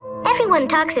Everyone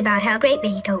talks about how great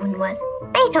Beethoven was.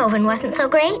 Beethoven wasn't so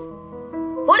great.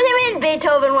 What do you mean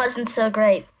Beethoven wasn't so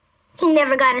great? He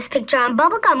never got his picture on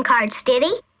bubblegum cards, did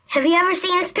he? Have you ever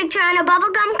seen his picture on a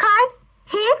bubblegum card?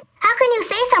 How can you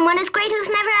say someone is great who's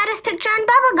never had his picture on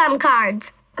bubblegum cards?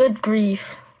 Good grief.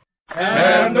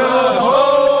 And the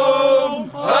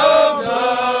home of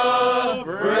the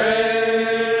brave.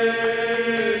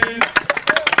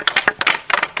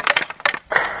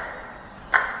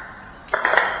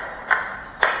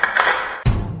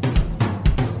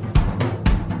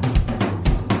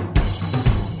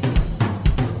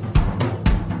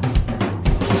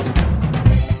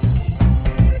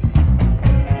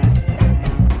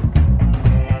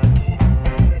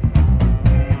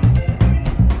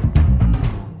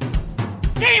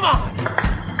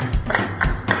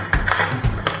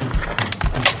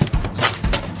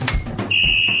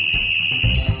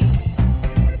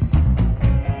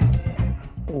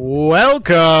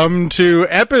 Welcome to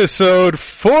episode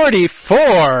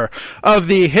 44 of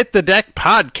the Hit the Deck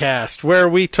podcast, where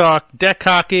we talk deck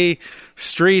hockey,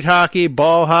 street hockey,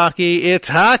 ball hockey. It's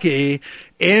hockey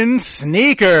in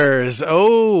sneakers.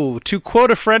 Oh, to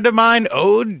quote a friend of mine,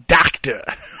 oh, doctor.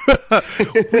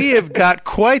 We have got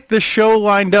quite the show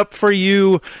lined up for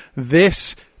you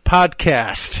this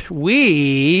podcast.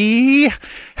 We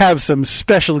have some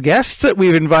special guests that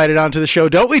we've invited onto the show,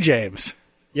 don't we, James?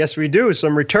 Yes, we do.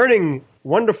 Some returning,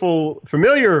 wonderful,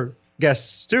 familiar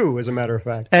guests, too, as a matter of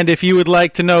fact. And if you would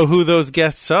like to know who those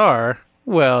guests are,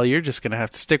 well, you're just going to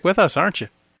have to stick with us, aren't you?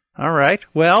 All right.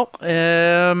 Well,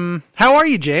 how are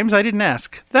you, James? I didn't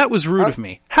ask. That was rude of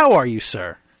me. How are you,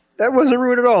 sir? That wasn't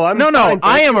rude at all. No,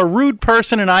 I am a rude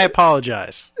person, and I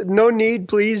apologize. No need,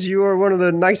 please. You are one of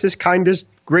the nicest, kindest,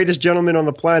 greatest gentlemen on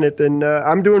the planet, and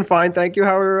I'm doing fine, thank you.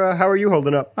 How are you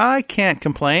holding up? I can't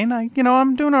complain.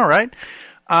 I'm doing all right.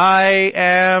 I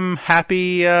am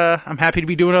happy. I'm happy to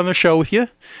be doing another show with you.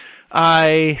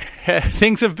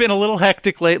 Things have been a little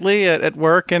hectic lately at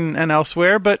work and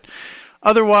elsewhere, but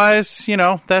otherwise,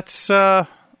 that's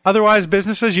otherwise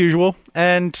business as usual.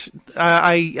 And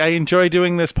I enjoy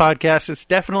doing this podcast. It's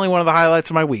definitely one of the highlights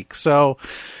of my week. So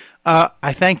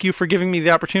I thank you for giving me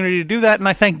the opportunity to do that, and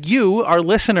I thank you, our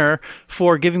listener,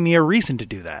 for giving me a reason to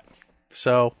do that.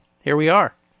 So here we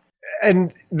are.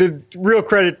 And the real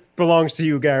credit belongs to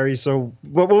you, Gary, so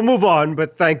we'll move on,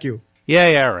 but thank you.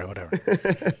 Yeah, right,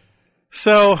 whatever.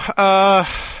 So,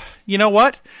 you know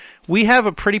what? We have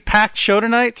a pretty packed show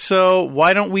tonight, so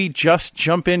why don't we just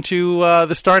jump into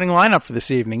the starting lineup for this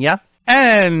evening, yeah?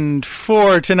 And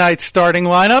for tonight's starting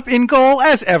lineup, in goal,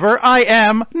 as ever, I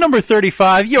am number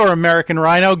 35, your American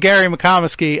Rhino, Gary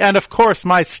McComiskey, and of course,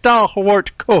 my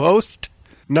stalwart co-host,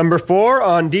 Number 4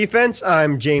 on defense,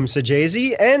 I'm James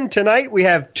Sajazi, and tonight we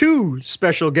have two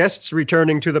special guests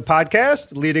returning to the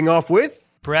podcast, leading off with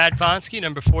Brad Bonsky,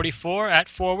 number 44 at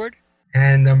forward.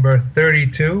 And number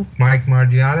 32, Mike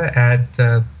Margiotta at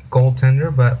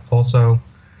goaltender, but also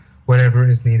whatever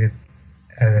is needed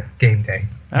at game day.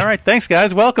 All right, thanks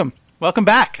guys. Welcome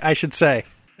back, I should say.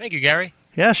 Thank you, Gary.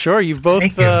 Yeah, sure. You've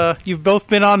both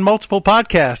been on multiple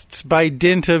podcasts by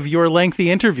dint of your lengthy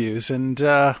interviews, and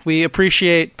we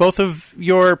appreciate both of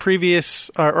your previous,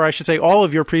 or I should say, all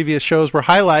of your previous shows were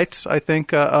highlights, I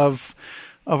think, of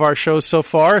our shows so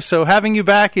far. So having you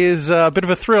back is a bit of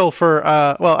a thrill for.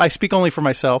 Well, I speak only for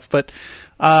myself, but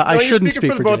I shouldn't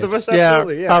speak for both of us.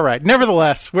 Absolutely, yeah. All right.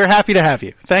 Nevertheless, we're happy to have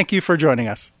you. Thank you for joining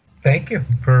us. Thank you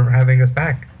for having us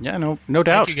back. Yeah, no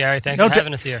doubt. Thank you, Gary. Thanks for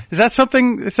having us here. Is that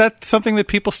something that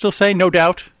people still say? No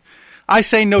doubt. I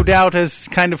say no doubt as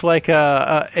kind of like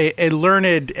a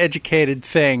learned, educated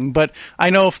thing, but I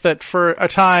know that for a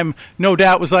time, no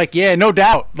doubt was like, yeah, no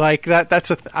doubt, like that.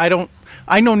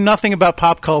 I know nothing about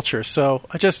pop culture, so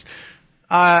I just,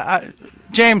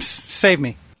 James, save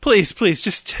me, please,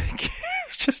 just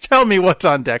tell me what's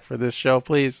on deck for this show,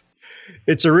 please.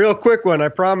 It's a real quick one, I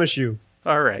promise you.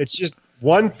 All right. It's just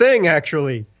one thing,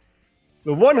 actually.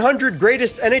 The 100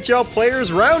 Greatest NHL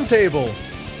Players Roundtable.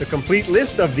 The complete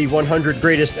list of the 100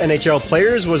 greatest NHL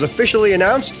players was officially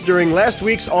announced during last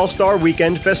week's All-Star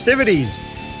Weekend festivities.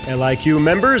 LIQ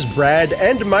members Brad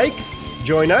and Mike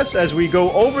join us as we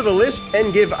go over the list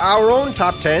and give our own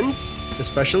top 10s,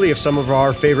 especially if some of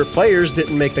our favorite players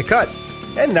didn't make the cut.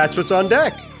 And that's what's on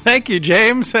deck. Thank you,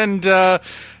 James, and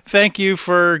thank you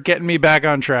for getting me back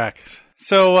on track.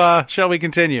 So, shall we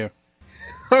continue?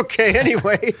 Okay,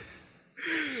 anyway,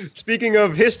 speaking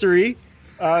of history,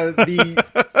 the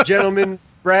gentlemen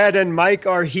Brad and Mike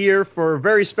are here for a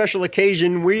very special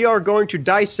occasion. We are going to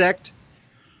dissect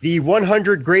the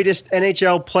 100 greatest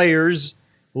NHL players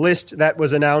list that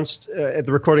was announced at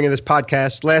the recording of this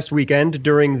podcast last weekend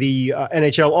during the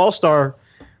NHL All-Star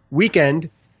weekend.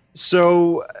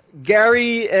 So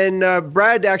Gary and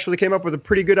Brad actually came up with a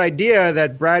pretty good idea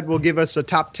that Brad will give us a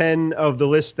top 10 of the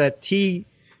list that he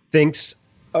thinks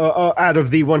out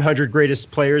of the 100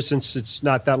 greatest players, since it's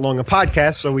not that long a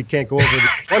podcast, so we can't go over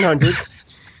the 100.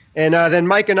 And then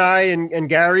Mike and I and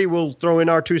Gary will throw in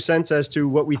our 2 cents as to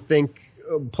what we think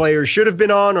players should have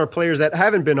been on or players that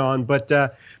haven't been on. But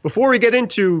before we get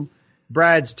into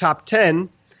Brad's top 10,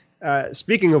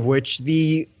 speaking of which,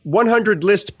 the 100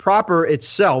 list proper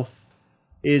itself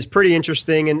is pretty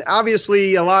interesting. And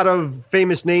obviously a lot of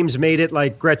famous names made it,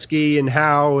 like Gretzky and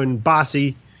Howe and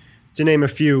Bossy, to name a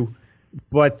few.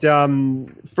 But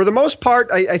for the most part,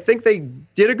 I think they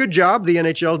did a good job, the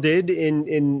NHL did,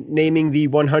 in naming the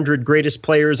 100 greatest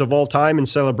players of all time in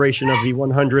celebration of the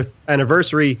 100th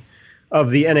anniversary of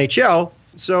the NHL.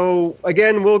 So,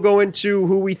 again, we'll go into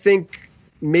who we think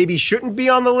maybe shouldn't be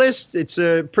on the list. It's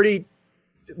a pretty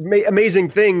amazing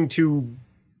thing to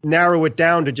narrow it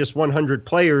down to just 100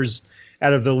 players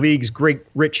out of the league's great,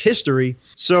 rich history.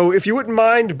 So if you wouldn't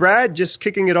mind, Brad, just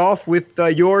kicking it off with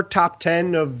your top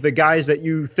 10 of the guys that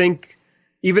you think,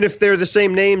 even if they're the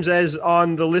same names as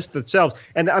on the list itself.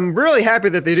 And I'm really happy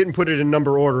that they didn't put it in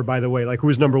number order, by the way, like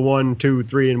who's number 1, 2,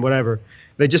 3, and whatever.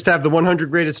 They just have the 100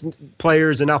 greatest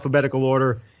players in alphabetical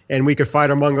order, and we could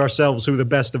fight among ourselves who the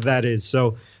best of that is.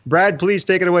 So, Brad, please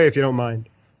take it away if you don't mind.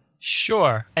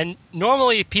 Sure. And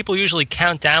normally people usually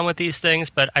count down with these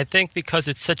things, but I think because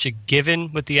it's such a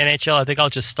given with the NHL, I think I'll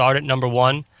just start at number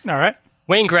 1. All right.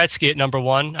 Wayne Gretzky at number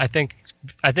 1. I think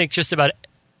just about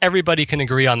everybody can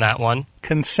agree on that one.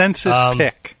 Consensus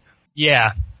pick.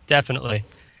 Yeah, definitely.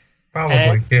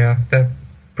 Probably, yeah. That's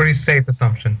pretty safe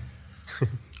assumption.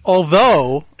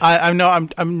 Although I know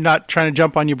I'm not trying to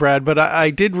jump on you, Brad, but I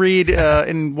did read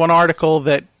in one article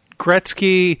that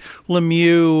Gretzky,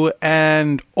 Lemieux,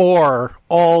 and Orr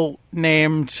all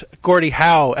named Gordie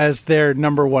Howe as their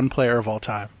number 1 player of all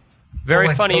time.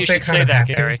 Very funny you should say that,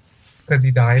 Gary. Because he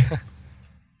died.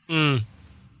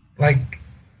 Like,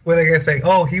 what are they going to say?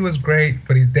 Oh, he was great,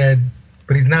 but he's dead.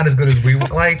 But he's not as good as we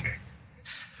would like.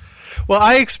 Well,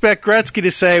 I expect Gretzky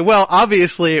to say, well,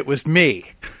 obviously it was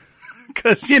me.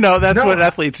 Because, that's what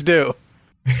athletes do.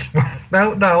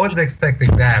 No, I wasn't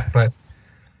expecting that, but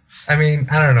I mean,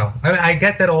 I don't know. I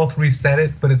get that all 3 said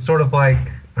it, but it's sort of like,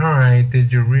 all right,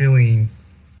 did you really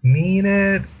mean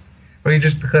it? Or you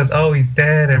just because, he's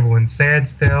dead, everyone's sad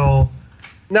still?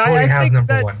 No, I think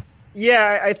number 1.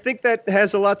 Yeah, I think that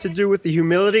has a lot to do with the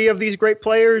humility of these great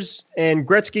players, and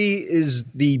Gretzky is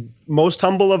the most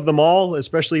humble of them all,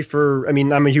 especially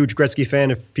I'm a huge Gretzky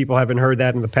fan. If people haven't heard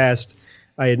that in the past,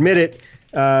 I admit it.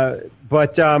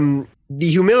 But the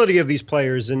humility of these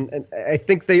players, and I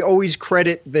think they always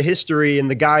credit the history and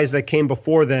the guys that came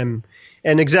before them.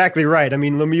 And exactly right. I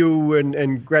mean, Lemieux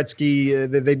and Gretzky,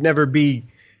 they'd never be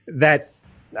that,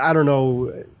 I don't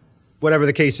know, whatever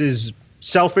the case is,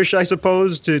 selfish, I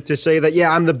suppose, to say that, yeah,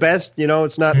 I'm the best.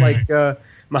 It's not like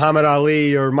Muhammad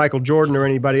Ali or Michael Jordan or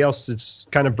anybody else. It's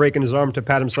kind of breaking his arm to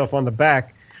pat himself on the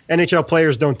back. NHL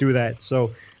players don't do that.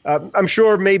 So I'm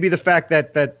sure maybe the fact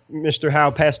that Mr. Howe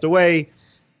passed away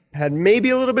had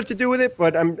maybe a little bit to do with it,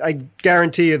 but I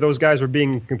guarantee you those guys were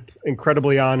being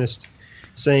incredibly honest,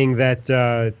 saying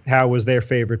that Howe was their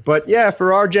favorite. But yeah,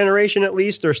 for our generation at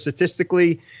least, or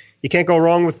statistically, you can't go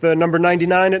wrong with number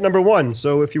 99 at number 1.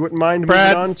 So if you wouldn't mind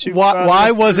Brad, moving on to... why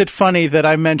was it funny that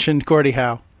I mentioned Gordie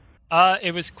Howe?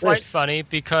 It was quite funny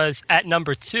because at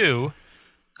number 2,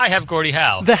 I have Gordie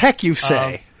Howe. The heck you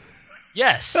say?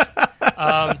 Yes.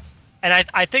 And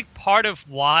I think part of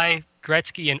why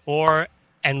Gretzky and Orr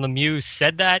and Lemieux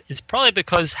said that is probably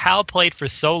because Howe played for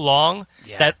so long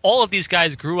that all of these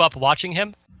guys grew up watching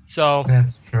him. So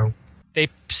that's true. They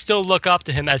still look up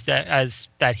to him as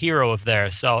that hero of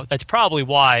theirs. So that's probably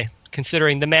why,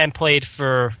 considering the man played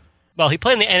for... Well, he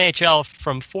played in the NHL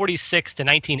from 46 to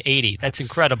 1980. That's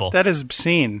incredible. That is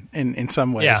obscene in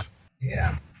some ways.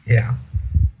 Yeah.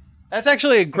 That's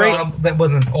actually a great... Well, that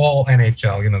wasn't all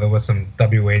NHL. There was some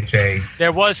WHA.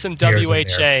 There was some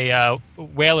WHA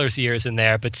Whalers years in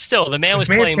there, but still, the man was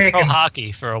playing pro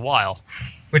hockey for a while.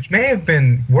 Which may have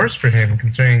been worse for him,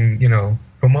 considering,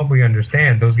 from what we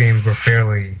understand, those games were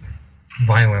fairly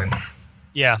violent.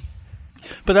 Yeah.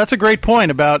 But that's a great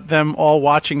point about them all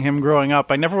watching him growing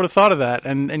up. I never would have thought of that.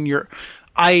 And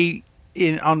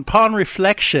upon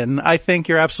reflection, I think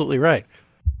you're absolutely right.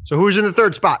 So who's in the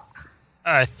third spot?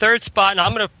 All right, third spot, and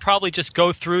I'm going to probably just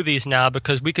go through these now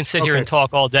because we can sit here and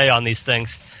talk all day on these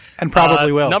things. And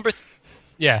probably will. Number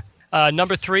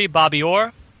 3, Bobby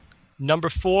Orr. Number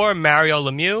 4, Mario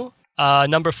Lemieux.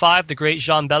 Number 5, the great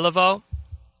Jean Beliveau.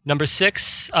 Number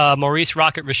 6, Maurice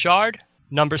Rocket Richard.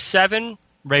 Number 7,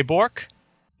 Ray Bourque.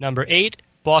 Number 8,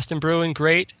 Boston Bruin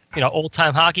great,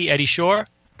 old-time hockey, Eddie Shore.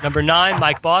 Number 9,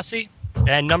 Mike Bossy.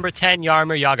 And number 10,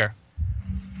 Jaromir Jagr.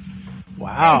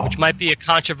 Wow. Which might be a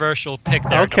controversial pick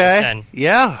there. Okay. Number 10.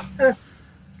 Yeah.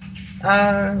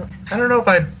 I don't know if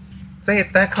I'd say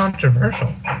it that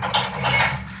controversial.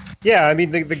 Yeah, I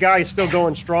mean, the guy's still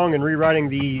going strong and rewriting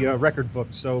the record book,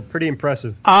 so pretty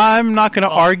impressive. I'm not going to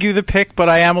argue the pick, but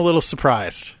I am a little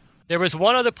surprised. There was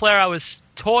one other player I was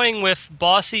toying with,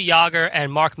 Bossy, Jagr, and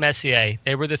Marc Messier.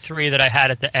 They were the 3 that I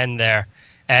had at the end there,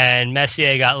 and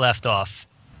Messier got left off.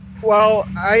 Well,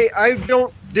 I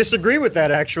don't disagree with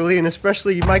that, actually, and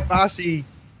especially Mike Bossy,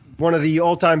 one of the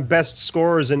all-time best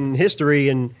scorers in history,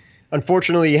 and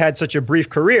unfortunately he had such a brief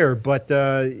career, but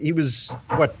he was,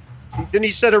 didn't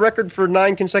he set a record for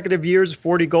 9 consecutive years,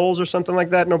 40 goals or something like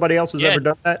that? Nobody else has ever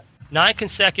done that? 9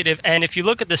 consecutive, and if you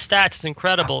look at the stats, it's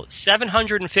incredible.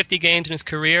 750 games in his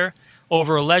career,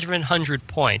 over 1,100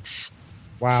 points.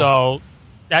 Wow. So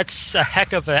that's a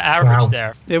heck of an average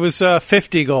there. It was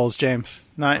 50 goals, James.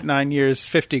 9 years,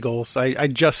 50 goals. I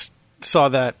just saw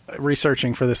that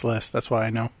researching for this list. That's why I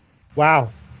know.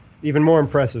 Wow. Even more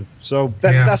impressive. So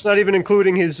that's not even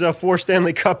including his 4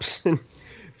 Stanley Cups and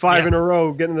 5 in a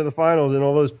row, getting to the finals and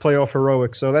all those playoff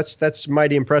heroics. So that's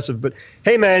mighty impressive. But,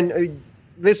 hey, man,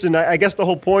 listen, I guess the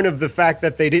whole point of the fact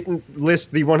that they didn't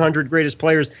list the 100 greatest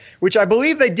players, which I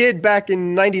believe they did back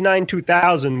in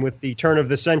 99-2000 with the turn of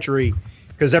the century,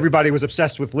 because everybody was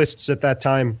obsessed with lists at that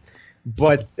time.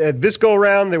 But this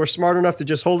go-around, they were smart enough to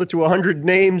just hold it to 100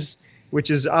 names,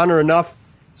 which is honor enough.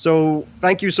 So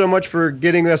thank you so much for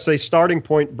getting us a starting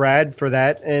point, Brad, for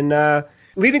that. And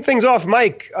leading things off,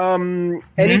 Mike,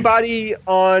 anybody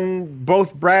on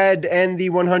both Brad and the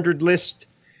 100 list,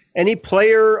 any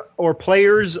player or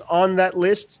players on that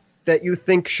list that you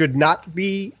think should not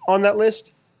be on that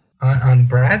list? On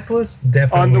Brad's list,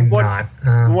 definitely on the not.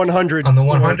 100. On the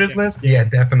 100 list? Yeah,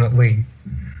 definitely.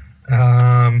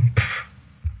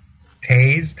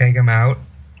 Taze, take him out.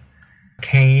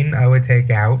 Kane, I would take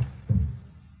out.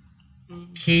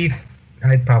 Keith,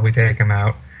 I'd probably take him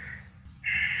out.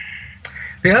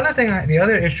 The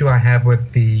other issue I have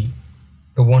with the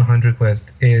 100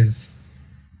 list is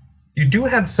you do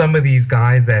have some of these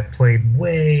guys that played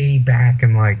way back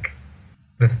in like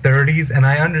the 30s, and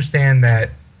I understand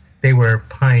that they were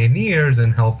pioneers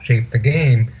and helped shape the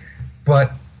game,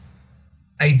 but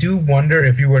I do wonder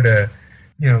if you were to,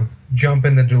 jump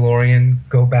in the DeLorean,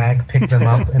 go back, pick them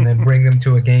up, and then bring them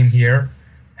to a game here,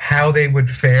 how they would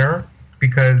fare,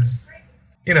 because,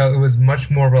 it was much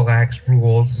more relaxed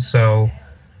rules, so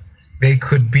they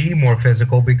could be more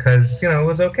physical because, it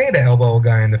was okay to elbow a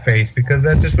guy in the face because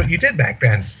that's just what you did back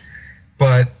then.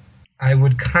 But I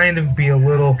would kind of be a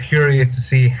little curious to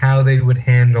see how they would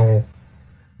handle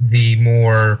the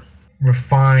more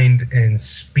refined and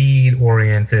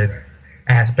speed-oriented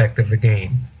aspect of the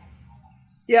game.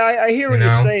 Yeah, I hear what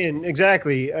you're saying,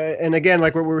 exactly. And again,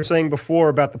 like what we were saying before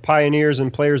about the pioneers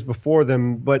and players before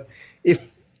them, but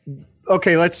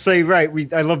let's say,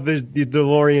 I love the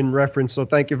DeLorean reference, so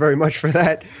thank you very much for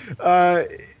that.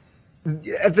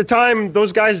 At the time,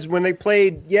 those guys, when they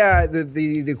played,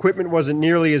 the equipment wasn't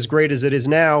nearly as great as it is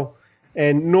now,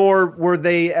 and nor were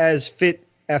they as fit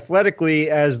athletically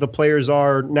as the players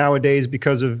are nowadays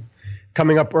because of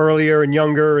coming up earlier and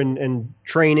younger and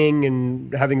training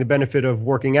and having the benefit of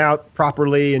working out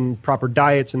properly and proper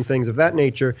diets and things of that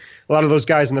nature. A lot of those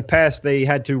guys in the past, they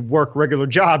had to work regular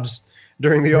jobs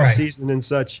during the off season and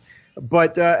such.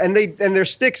 But and their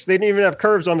sticks, they didn't even have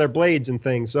curves on their blades and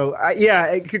things. So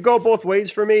it could go both ways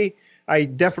for me. I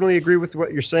definitely agree with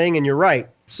what you're saying, and you're right.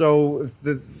 So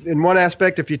in one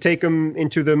aspect, if you take them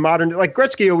into the modern, like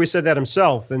Gretzky always said that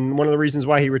himself, and one of the reasons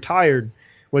why he retired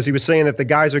was he was saying that the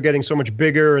guys are getting so much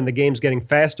bigger and the game's getting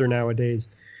faster nowadays.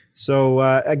 So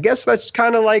I guess that's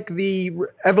kind of like the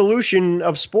evolution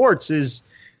of sports is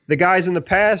the guys in the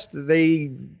past,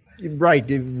 with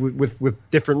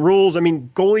different rules. I mean,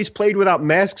 goalies played without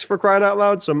masks for crying out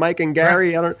loud. So Mike and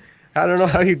Gary, I don't know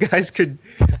how you guys could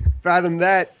fathom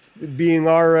that being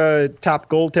our top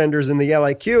goaltenders in the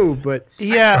LIQ, but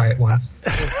yeah, it once.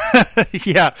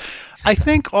 Yeah. I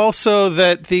think also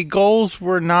that the goals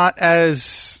were not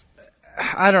as,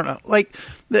 I don't know, like,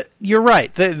 you're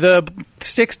right. The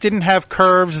sticks didn't have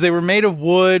curves. They were made of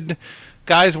wood.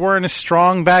 Guys weren't as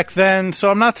strong back then.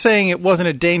 So I'm not saying it wasn't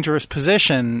a dangerous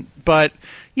position, but,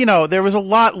 there was a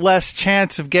lot less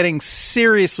chance of getting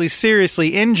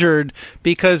seriously injured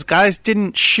because guys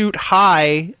didn't shoot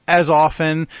high as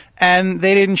often and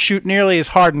they didn't shoot nearly as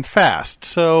hard and fast.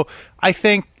 So I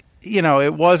think,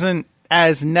 it wasn't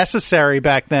as necessary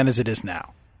back then as it is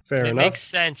now. Fair enough. It makes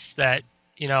sense that,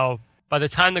 by the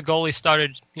time the goalies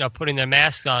started, putting their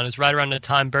masks on, is right around the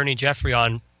time Bernie Jeffrey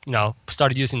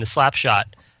started using the slap shot.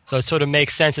 So it sort of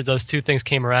makes sense that those two things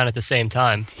came around at the same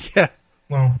time. Yeah.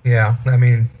 Well, yeah. I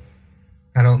mean,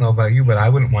 I don't know about you, but I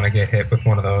wouldn't want to get hit with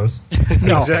one of those.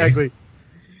 No, exactly.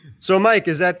 So, Mike,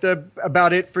 is that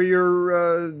about it for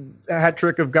your hat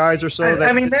trick of guys or so?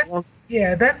 That's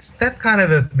kind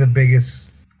of the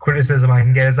biggest criticism I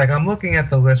can get. It's like I'm looking at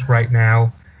the list right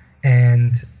now,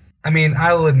 and I mean,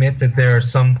 I'll admit that there are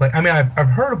some I've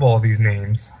heard of all these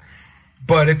names,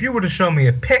 but if you were to show me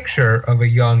a picture of a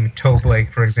young Toe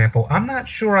Blake, for example, I'm not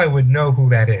sure I would know who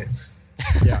that is.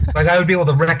 Yeah. Like, I would be able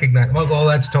to recognize, oh,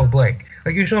 that's Toe Blake.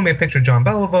 Like, you show me a picture of John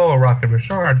Beliveau or Rocket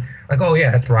Richard, like, oh, yeah,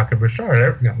 that's Rocket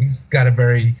Richard.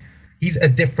 He's a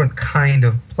different kind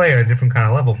of player, a different kind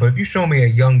of level. But if you show me a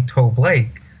young Toe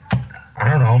Blake, I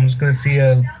don't know, I'm just going to see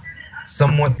a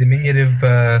somewhat diminutive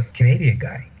Canadian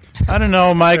guy. I don't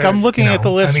know, Mike. I'm looking at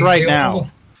the list right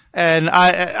now. And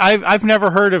I've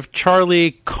never heard of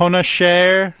Charlie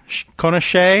Conochet.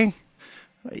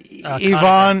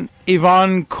 Yvon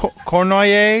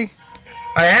Cornoyer.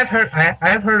 I have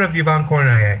heard of Yvon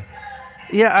Cornoyer.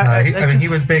 Yeah, he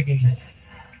was big.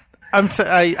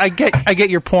 I get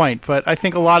your point, but I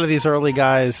think a lot of these early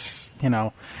guys,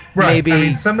 right. maybe I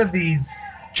mean, some of these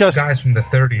guys from the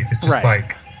 30s, it's just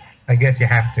like, I guess you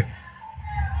have to.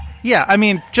 Yeah, I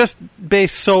mean, just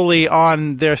based solely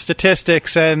on their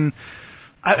statistics, and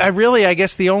I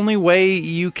guess the only way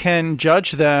you can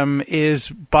judge them is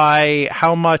by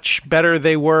how much better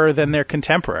they were than their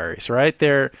contemporaries, right?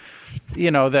 They're,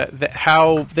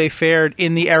 how they fared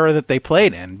in the era that they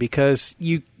played in, because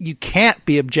you can't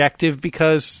be objective,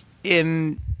 because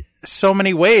in so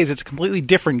many ways it's a completely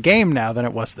different game now than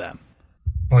it was then.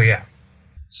 Oh, yeah.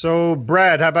 So,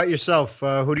 Brad, how about yourself?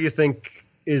 Who do you think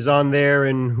is on there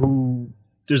and who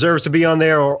deserves to be on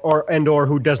there or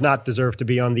who does not deserve to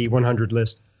be on the 100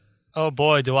 list? Oh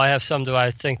boy, do I have some do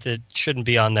I think that shouldn't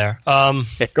be on there.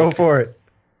 Go for it.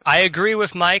 I agree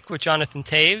with Mike with Jonathan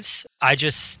Toews. I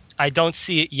don't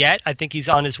see it yet. I think he's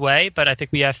on his way, but I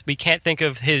think we can't think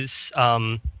of his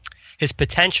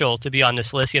potential to be on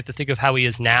this list. You have to think of how he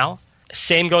is now.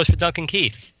 Same goes for Duncan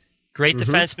Keith. Great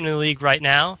defenseman in the league right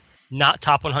now. Not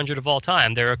top 100 of all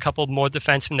time. There are a couple more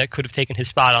defensemen that could have taken his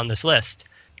spot on this list.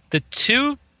 The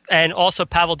two, and also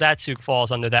Pavel Datsyuk falls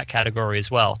under that category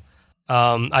as well.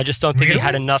 I just don't think he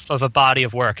had enough of a body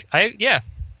of work. I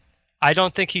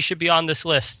don't think he should be on this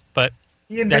list, but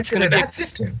that's going to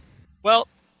be... Well,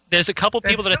 there's a couple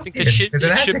people that I think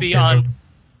that should be on...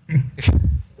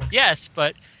 Yes,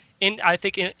 but I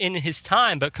think in his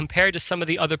time, but compared to some of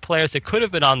the other players that could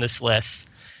have been on this list...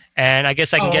 And I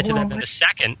guess I can get to them in a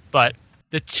second, but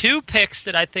the two picks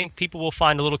that I think people will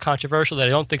find a little controversial that I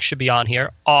don't think should be on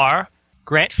here are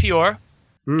Grant Fuhr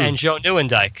and Joe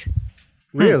Nieuwendyk.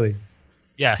 Really?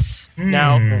 Yes.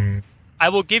 Now, I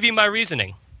will give you my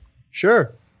reasoning.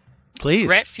 Sure. Please.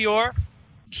 Grant Fuhr,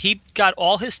 he got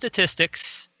all his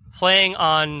statistics playing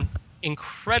on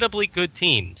incredibly good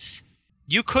teams.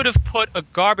 You could have put a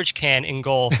garbage can in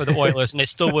goal for the Oilers, and they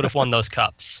still would have won those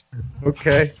cups.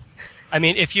 Okay. I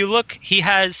mean, if you look,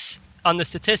 on the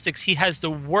statistics, he has the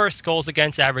worst goals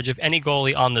against average of any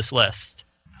goalie on this list.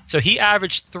 So he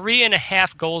averaged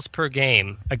 3.5 goals per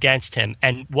game against him.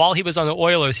 And while he was on the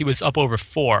Oilers, he was up over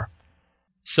 4.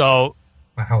 So,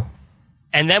 wow.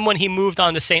 And then when he moved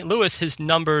on to St. Louis, his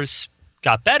numbers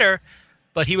got better,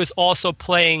 but he was also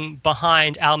playing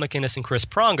behind Al MacInnis and Chris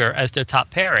Pronger as their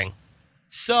top pairing.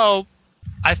 So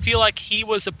I feel like he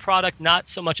was a product not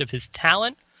so much of his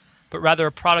talent, but rather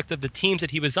a product of the teams that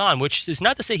he was on, which is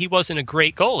not to say he wasn't a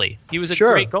great goalie. He was a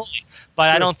great goalie,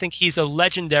 but I don't think he's a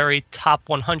legendary top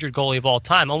 100 goalie of all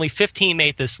time. Only 15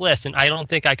 made this list, and I don't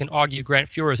think I can argue Grant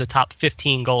Fuhr is a top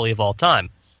 15 goalie of all time.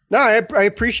 No, I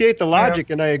appreciate the logic,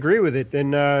 and I agree with it.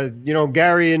 And,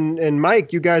 Gary and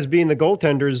Mike, you guys being the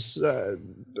goaltenders,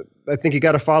 I think you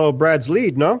got to follow Brad's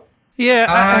lead, no? Yeah.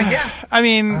 I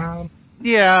mean,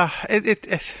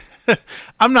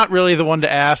 I'm not really the one to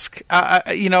ask. That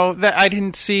I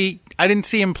didn't see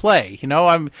him play.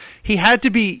 He had to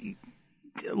be.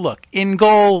 Look, in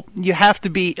goal, you have to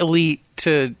be elite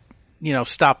to,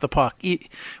 stop the puck.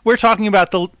 We're talking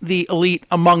about the elite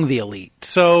among the elite.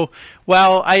 So,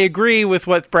 while I agree with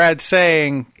what Brad's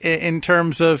saying in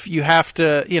terms of you have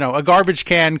to, a garbage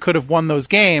can could have won those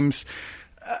games.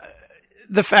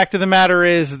 The fact of the matter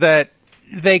is that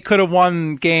they could have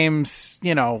won games,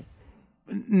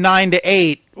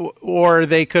 9-8, or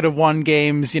they could have won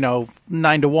games,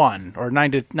 9-1 or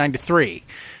 9-3,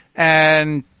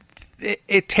 and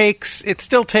it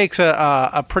still takes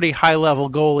a pretty high level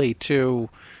goalie to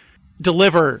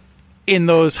deliver in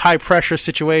those high pressure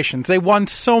situations. They won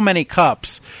so many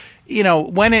cups. You know,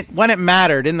 when it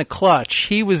mattered in the clutch,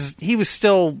 he was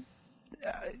still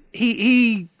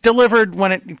he delivered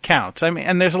when it counts. I mean,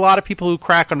 and there's a lot of people who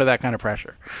crack under that kind of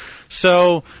pressure.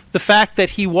 So the fact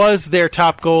that he was their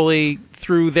top goalie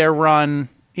through their run,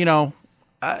 you know,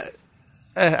 I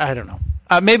don't know.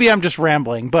 Maybe I'm just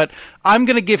rambling, but I'm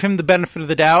going to give him the benefit of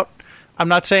the doubt. I'm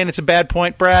not saying it's a bad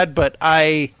point, Brad, but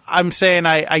I'm saying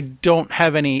I don't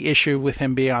have any issue with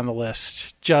him being on the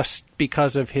list just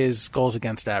because of his goals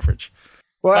against average.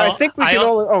 Well, I think we can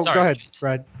all... Oh, sorry, go ahead, James.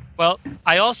 Brad. Well,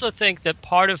 I also think that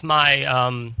part of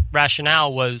my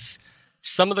rationale was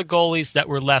some of the goalies that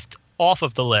were left off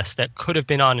of the list that could have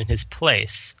been on in his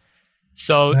place.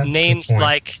 So That's a good names point.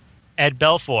 like Ed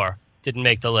Belfour didn't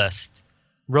make the list.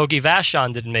 Rogi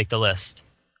Vachon didn't make the list.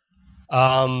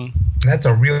 That's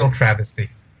a real travesty.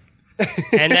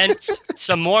 And then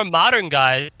some more modern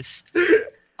guys.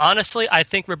 Honestly, I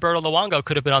think Roberto Luongo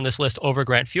could have been on this list over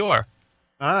Grant Fuhr.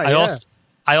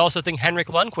 I also think Henrik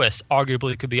Lundqvist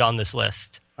arguably could be on this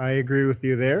list. I agree with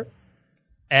you there.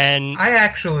 And I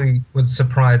actually was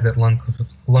surprised that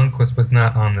Lundqvist was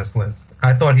not on this list.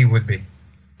 I thought he would be.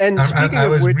 And speaking I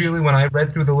of was which, really, when I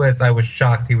read through the list, I was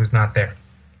shocked he was not there.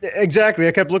 exactly,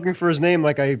 I kept looking for his name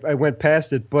like I went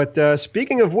past it. But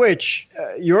speaking of which,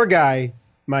 your guy,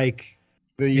 Mike,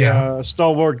 the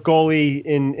stalwart goalie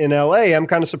in L.A., I'm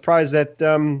kind of surprised that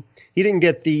he didn't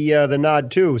get the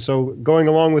nod too. So going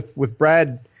along with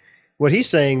Brad, what he's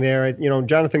saying there, you know,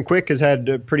 Jonathan Quick has had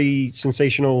a pretty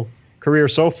sensational career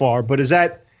so far. But is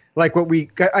that like what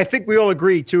I think we all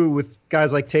agree too with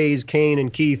guys like Taze, Kane,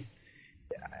 and Keith.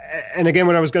 And again,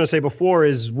 what I was going to say before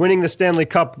is winning the Stanley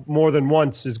Cup more than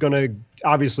once is going to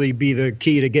obviously be the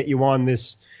key to get you on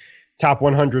this top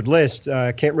 100 list.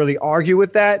 Can't really argue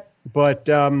with that. But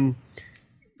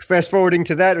fast forwarding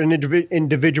to that in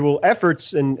individual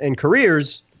efforts and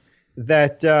careers,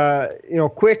 that you know,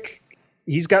 Quick,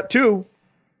 he's got 2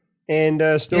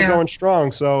 and still going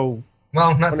strong. So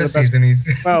well, not this season. He's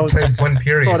played one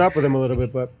period. Caught up with him a little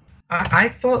bit, but I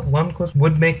thought Lundqvist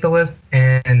would make the list,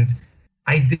 and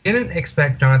I didn't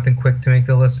expect Jonathan Quick to make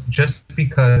the list just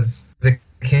because the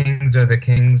Kings are the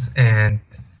Kings, and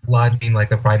lodging like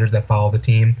the writers that follow the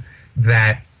team,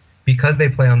 that because they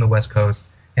play on the West Coast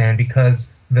and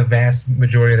because the vast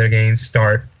majority of their games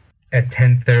start at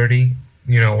 10:30,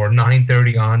 you know, or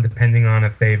 9:30 on, depending on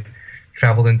if they've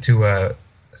traveled into a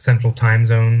Central Time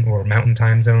Zone or Mountain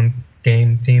Time Zone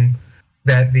game team,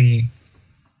 that the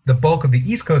bulk of the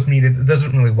East Coast media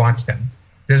doesn't really watch them.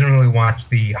 Doesn't really watch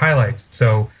the highlights.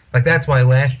 So, like, that's why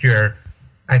last year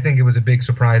I think it was a big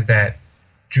surprise that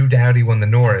Drew Doughty won the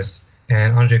Norris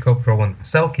and Andrei Kopitar won the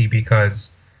Selke, because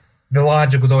the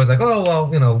logic was always like, oh, well,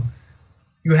 you know,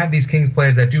 you have these Kings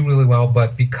players that do really well,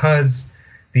 but because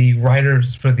the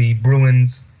writers for the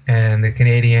Bruins and the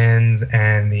Canadiens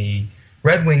and the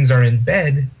Red Wings are in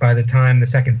bed by the time the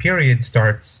second period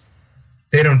starts,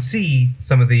 they don't see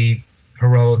some of the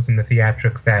heroics and the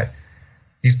theatrics that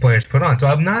these players put on. So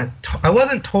I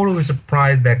wasn't totally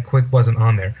surprised that Quick wasn't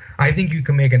on there. I think you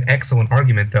can make an excellent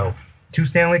argument, though. 2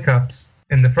 Stanley Cups.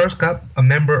 In the first cup, a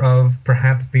member of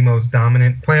perhaps the most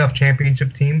dominant playoff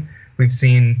championship team we've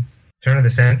seen turn of the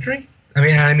century.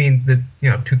 I mean,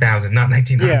 2000, not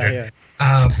 1900.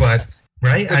 But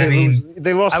right,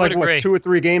 they lost like what, 2 or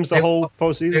 3 games the whole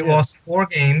postseason. They lost 4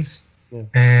 games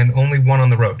and only 1 on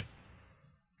the road.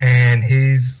 And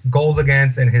his goals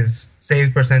against and his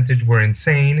save percentage were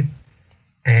insane.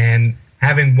 And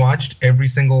having watched every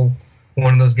single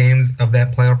one of those games of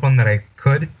that playoff run that I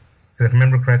could, because if I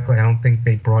remember correctly, I don't think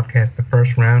they broadcast the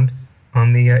first round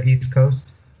on the East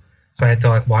Coast. So I had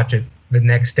to watch it the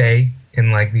next day in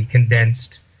the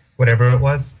condensed whatever it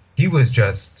was. He was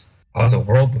just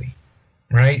otherworldly,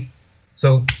 right?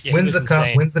 So wins the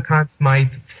cup, wins the Conn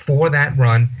Smythe for that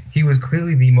run. He was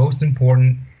clearly the most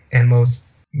important and most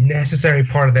necessary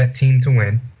part of that team to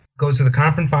win. Goes to the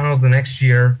conference finals the next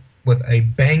year with a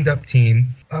banged up team.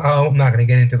 Oh, I'm not going to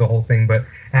get into the whole thing, but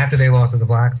after they lost to the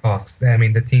Blackhawks,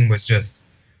 the team was just,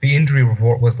 the injury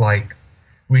report was like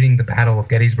reading the Battle of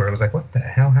Gettysburg. It was like, what the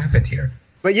hell happened here?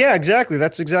 But yeah, exactly.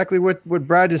 That's exactly what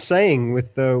Brad is saying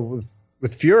with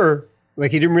Fuhr.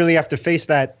 Like, he didn't really have to face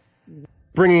that,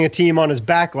 bringing a team on his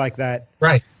back like that.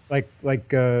 Right.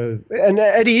 And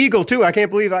Eddie Eagle too. I can't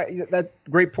believe that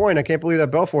great point. I can't believe that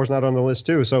Belfour's not on the list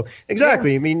too. So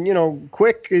exactly. Yeah. I mean, you know,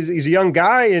 Quick he's a young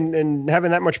guy, and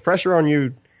having that much pressure on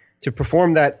you to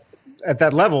perform that at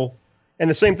that level, and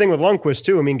the same thing with Lundqvist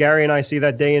too. I mean, Gary and I see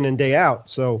that day in and day out.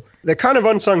 So they're kind of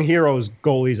unsung heroes,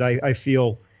 goalies. I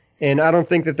feel, and I don't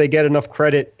think that they get enough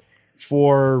credit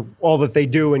for all that they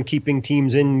do and keeping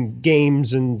teams in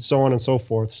games and so on and so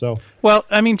forth. So, well,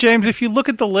 I mean, James, if you look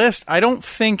at the list, I don't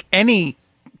think any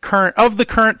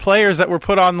current players that were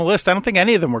put on the list, I don't think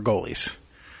any of them were goalies.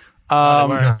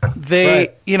 Right.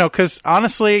 Because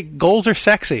honestly, goals are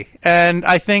sexy, and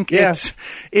I think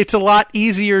it's a lot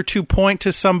easier to point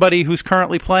to somebody who's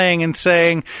currently playing and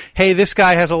saying, "Hey, this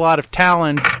guy has a lot of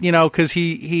talent," because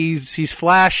he's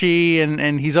flashy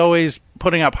and he's always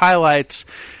putting up highlights.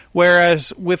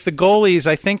 Whereas with the goalies,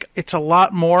 I think it's a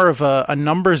lot more of a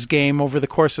numbers game over the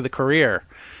course of the career,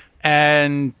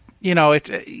 and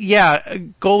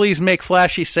goalies make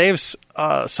flashy saves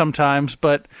sometimes,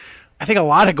 but I think a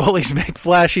lot of goalies make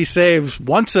flashy saves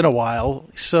once in a while.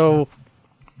 So,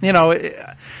 and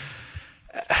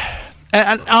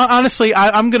honestly,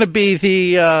 I'm going to be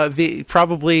the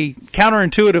probably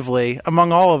counterintuitively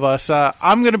among all of us.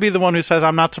 I'm going to be the one who says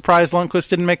I'm not surprised Lundqvist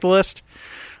didn't make the list.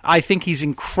 I think he's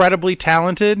incredibly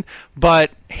talented,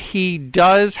 but he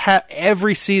does have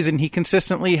every season. He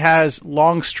consistently has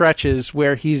long stretches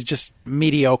where he's just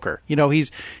mediocre.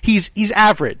 He's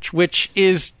average, which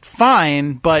is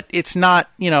fine, but it's not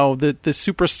the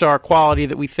superstar quality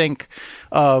that we think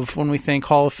of when we think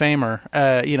Hall of Famer,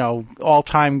 all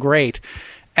time great,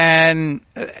 and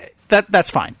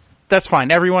that's fine. That's fine.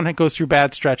 Everyone goes through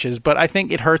bad stretches, but I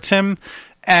think it hurts him,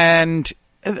 and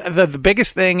the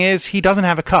biggest thing is he doesn't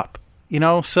have a cup,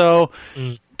 so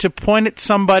to point at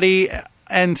somebody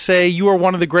and say you are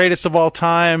one of the greatest of all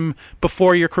time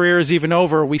before your career is even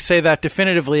over, we say that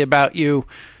definitively about you.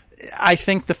 I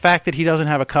think the fact that he doesn't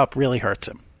have a cup really hurts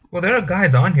him. Well, there are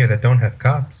guys on here that don't have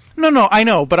cups. No, I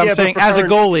know, but I'm saying as a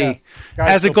goalie,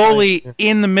 playing.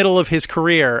 In the middle of his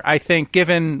career, I think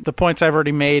given the points I've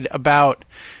already made about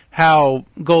how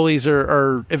goalies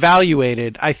are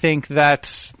evaluated, I think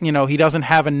that's, he doesn't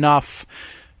have enough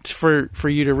for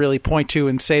you to really point to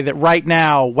and say that right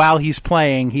now, while he's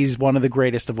playing, he's one of the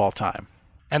greatest of all time.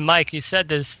 And Mike, you said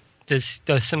there's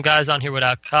some guys on here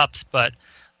without cups, but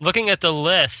looking at the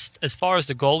list, as far as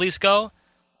the goalies go,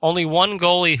 only one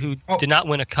goalie who did not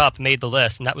win a cup made the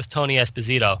list, and that was Tony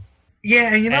Esposito.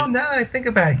 Yeah, and now that I think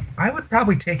about it, I would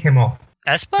probably take him off.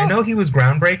 Espo? I know he was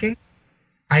groundbreaking.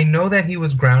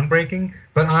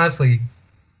 But honestly,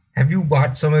 have you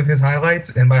watched some of his highlights?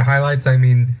 And by highlights, I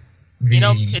mean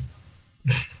it's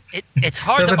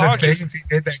hard some to of the argue. things he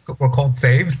did that were called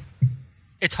saves.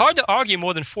 It's hard to argue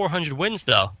more than 400 wins,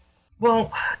 though.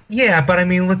 Well, yeah, but I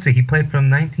mean, let's see. He played from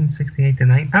 1968 to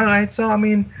 9. All right, so I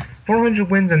mean, 400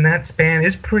 wins in that span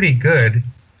is pretty good.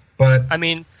 But I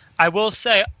mean, I will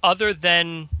say, other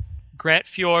than Grant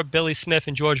Fuhr, Billy Smith,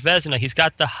 and George Vezina, he's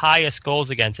got the highest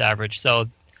goals against average. So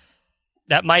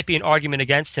that might be an argument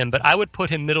against him, but I would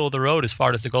put him middle of the road as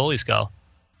far as the goalies go.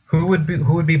 Who would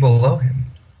be below him?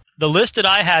 The list that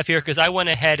I have here, because I went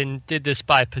ahead and did this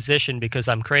by position because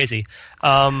I'm crazy.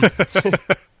 And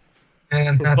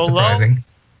not surprising.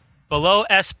 Below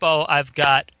Espo, I've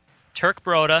got Turk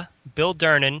Broda, Bill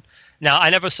Durnan. Now, I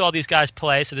never saw these guys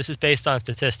play, so this is based on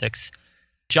statistics.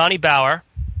 Johnny Bauer,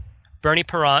 Bernie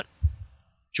Parent,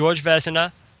 George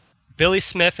Vezina, Billy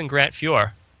Smith, and Grant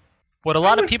Fuhr. What a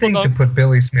lot of people don't to put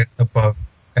Billy Smith above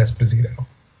Esposito.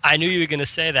 I knew you were going to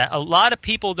say that. A lot of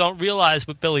people don't realize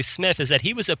with Billy Smith is that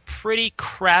he was a pretty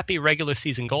crappy regular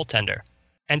season goaltender.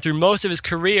 And through most of his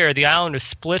career, the Islanders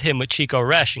split him with Chico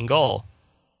Resch in goal.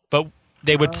 But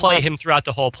they would play him throughout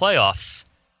the whole playoffs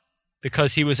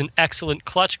because he was an excellent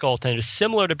clutch goaltender,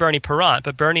 similar to Bernie Parent,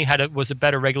 but Bernie was a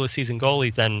better regular season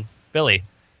goalie than Billy.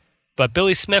 But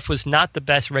Billy Smith was not the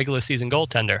best regular season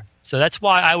goaltender. So that's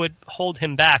why I would hold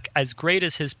him back. As great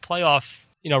as his playoff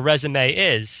resume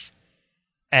is,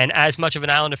 and as much of an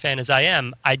Islander fan as I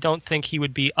am, I don't think he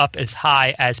would be up as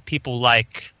high as people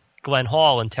like Glenn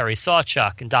Hall and Terry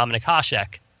Sawchuk and Dominic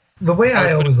Hasek. The way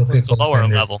I always look at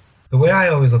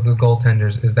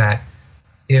goaltenders is that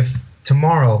if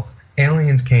tomorrow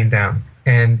aliens came down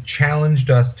and challenged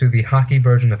us to the hockey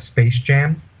version of Space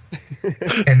Jam,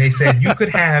 and they said you could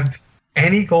have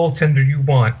any goaltender you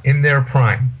want in their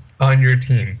prime on your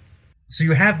team. So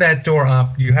you have that door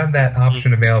up, you have that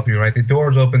option available to you, right? The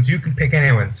door's open, so you can pick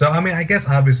anyone. So, I mean, I guess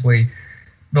obviously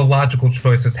the logical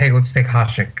choice is, hey, let's take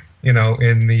Hasek,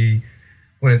 in the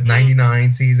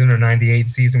 99 season or 98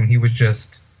 season when he was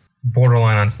just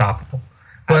borderline unstoppable.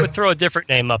 But I would throw a different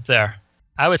name up there.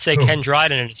 I would say Ken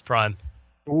Dryden in his prime.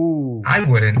 Ooh. I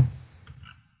wouldn't.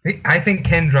 I think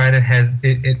Ken Dryden has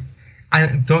it.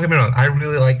 Don't get me wrong. I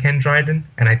really like Ken Dryden,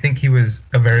 and I think he was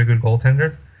a very good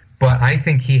goaltender. But I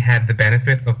think he had the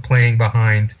benefit of playing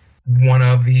behind one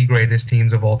of the greatest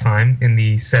teams of all time in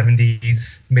the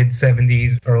 70s,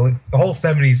 mid-70s, the whole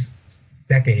 70s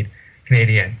decade,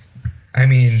 Canadiens. I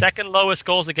mean, second lowest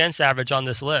goals against average on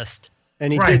this list.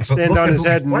 And he Right, did but stand look on at his who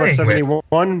head he's in what, playing with.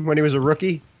 71 when he was a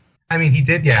rookie. I mean, he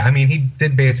did. Yeah, I mean, he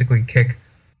did basically kick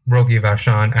Rogie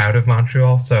Vachon out of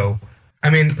Montreal. So, I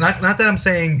mean, not that I'm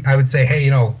saying I would say, hey,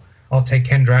 I'll take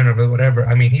Ken Dryden or whatever.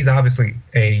 I mean, he's obviously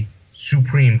a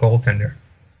supreme goaltender.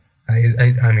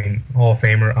 I mean, Hall of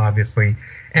Famer, obviously,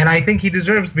 and I think he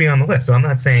deserves to be on the list. So I'm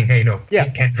not saying, hey,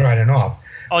 take Ken Dryden off.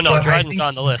 Oh no, But I Dryden's think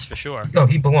on the list for sure. Oh,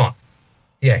 he belongs.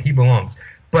 Yeah, he belongs.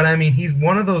 But I mean, he's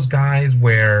one of those guys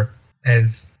where,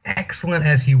 as excellent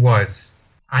as he was,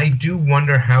 I do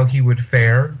wonder how he would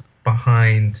fare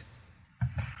behind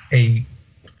a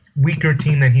weaker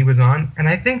team that he was on. And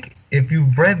I think if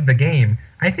you've read the game,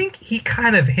 I think he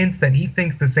kind of hints that he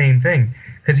thinks the same thing,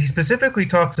 because he specifically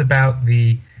talks about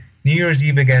the New Year's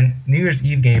Eve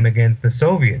game against the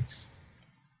Soviets,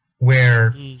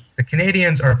 where the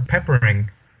Canadians are peppering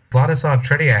Vladislav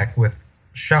Tretiak with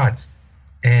shots,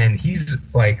 and he's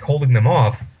like holding them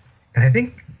off. And I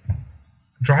think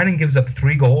Dryden gives up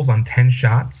 3 goals on 10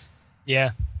 shots. Yeah.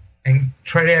 And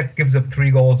Tretiak gives up 3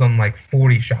 goals on like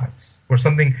 40 shots or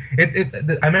something.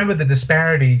 I remember the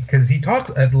disparity, because he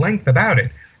talks at length about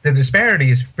it. The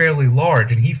disparity is fairly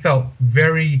large, and he felt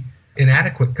very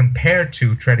inadequate compared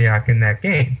to Tretiak in that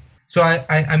game. So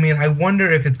I mean, I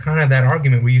wonder if it's kind of that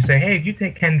argument where you say, hey, if you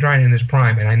take Ken Dryden in his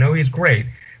prime, and I know he's great,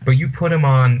 but you put him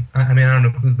on, I mean, I don't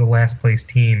know who's the last place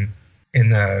team in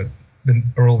the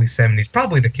early 70s,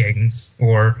 probably the Kings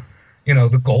or,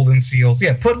 the Golden Seals.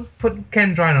 Yeah, put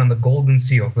Ken Dryden on the Golden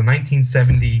Seals, the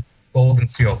 1970 Golden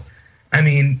Seals. I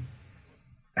mean,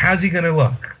 how's he going to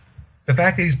look? The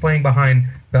fact that he's playing behind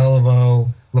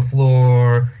Beliveau,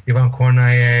 Lafleur, Yvan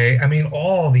Corneille, I mean,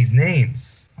 all these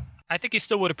names. I think he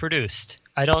still would have produced.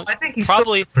 I think he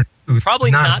probably still produced,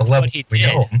 probably not the to level what he we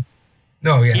did. know him.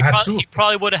 No, yeah, He absolutely.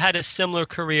 probably would have had a similar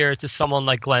career to someone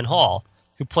like Glenn Hall,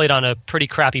 who played on a pretty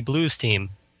crappy Blues team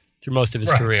through most of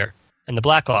his Right. career, and the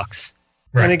Blackhawks.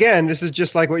 Right. And again, this is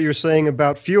just like what you were saying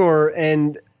about Fuhr,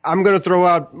 and I'm going to throw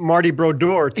out Marty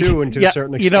Brodeur, too, to a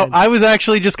certain extent. I was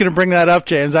actually just going to bring that up,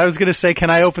 James. I was going to say, can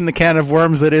I open the can of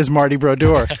worms that is Marty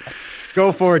Brodeur?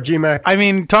 Go for it, G-Mac. I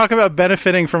mean, talk about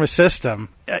benefiting from a system.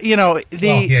 He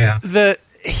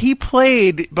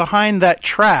played behind that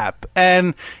trap,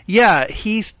 and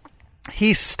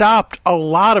he stopped a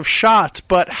lot of shots,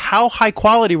 but how high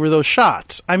quality were those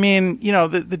shots? I mean,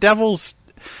 the Devils,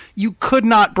 you could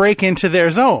not break into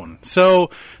their zone. So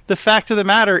the fact of the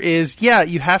matter is,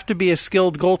 you have to be a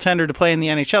skilled goaltender to play in the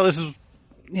NHL. This is,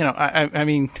 I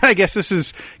mean, I guess this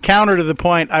is counter to the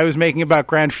point I was making about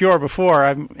Grand Fuhr before.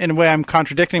 In a way, I'm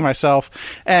contradicting myself,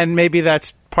 and maybe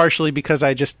that's partially because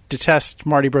I just detest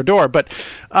Marty Brodeur. But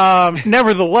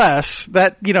nevertheless,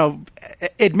 that,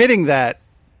 admitting that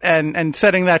and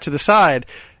setting that to the side,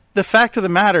 the fact of the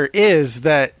matter is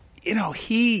that,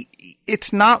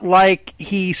 it's not like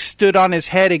he stood on his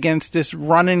head against this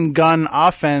run and gun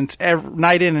offense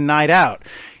night in and night out.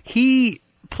 He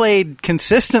played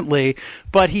consistently,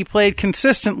 but he played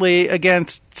consistently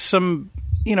against some,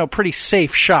 pretty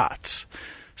safe shots.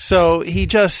 So he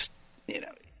just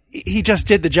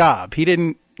did the job. He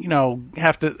didn't,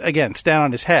 have to, again, stand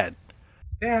on his head.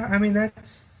 Yeah, I mean,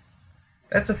 that's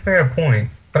a fair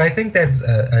point. But I think that's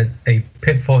a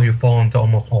pitfall you fall into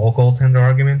almost all goaltender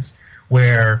arguments,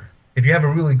 where if you have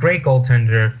a really great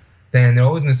goaltender, then they're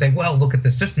always going to say, well, look at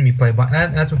the system you play by.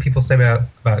 That's what people say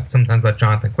about sometimes about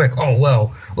Jonathan Quick. Oh,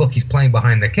 well, look, he's playing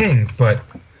behind the Kings. But,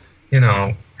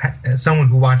 as someone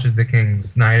who watches the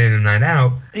Kings night in and night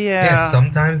out,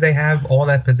 sometimes they have all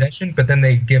that possession, but then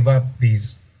they give up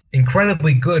these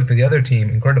incredibly good for the other team,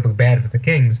 incredibly bad for the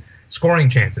Kings, scoring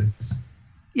chances.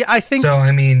 Yeah, I think so.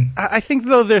 I mean, I think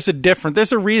though there's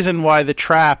a reason why the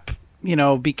trap,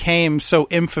 became so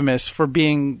infamous for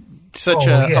being such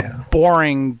a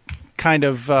boring kind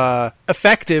of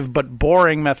effective but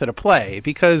boring method of play,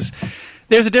 because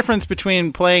there's a difference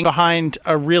between playing behind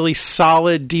a really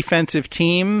solid defensive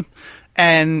team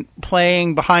and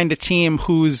playing behind a team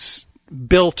who's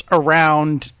built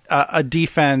around a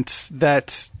defense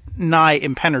that's nigh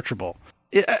impenetrable.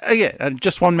 Again,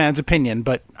 just one man's opinion,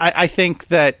 but I think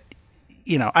that,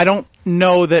 I don't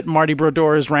know that Marty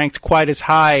Brodeur is ranked quite as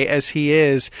high as he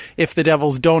is if the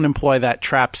Devils don't employ that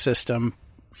trap system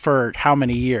for how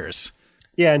many years.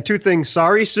 Yeah, and 2 things.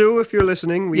 Sorry, Sue, if you're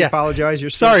listening. We apologize. You're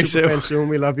still sorry, Superfan Sue, and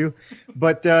we love you.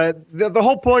 But the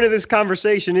whole point of this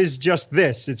conversation is just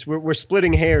this. We're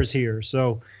splitting hairs here.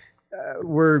 So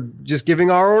we're just giving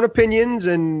our own opinions,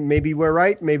 and maybe we're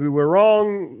right, maybe we're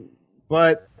wrong.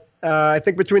 But I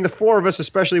think between the 4 of us,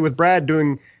 especially with Brad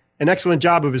doing an excellent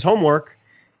job of his homework,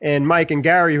 and Mike and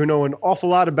Gary, who know an awful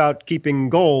lot about keeping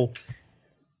goal,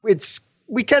 it's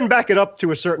we can back it up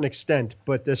to a certain extent,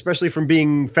 but especially from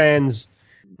being fans,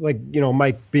 like,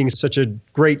 Mike being such a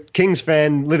great Kings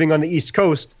fan living on the East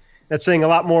Coast, that's saying a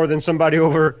lot more than somebody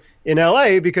over in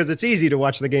LA because it's easy to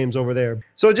watch the games over there.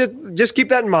 So just keep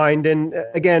that in mind. And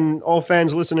again, all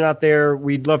fans listening out there,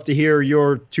 we'd love to hear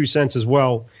your 2 cents as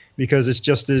well, because it's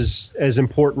just as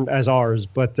important as ours.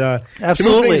 But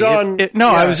absolutely. On,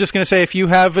 I was just going to say, if you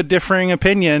have a differing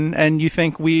opinion and you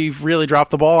think we've really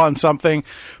dropped the ball on something,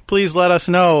 please let us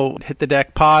know. Hit the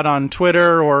Deck Pod on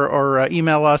Twitter or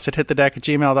email us at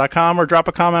hitthedeck@gmail.com or drop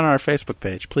a comment on our Facebook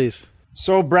page, please.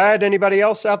 So, Brad, anybody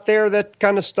else out there that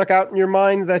kind of stuck out in your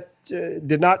mind that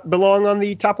did not belong on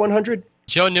the top 100?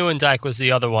 Joe Nieuwendyk was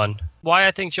the other one. Why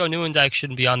I think Joe Nieuwendyk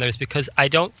shouldn't be on there is because I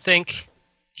don't think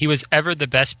he was ever the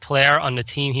best player on the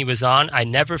team he was on. I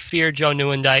never feared Joe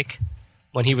Nieuwendyk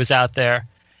when he was out there.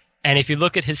 And if you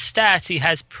look at his stats, he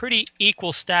has pretty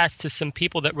equal stats to some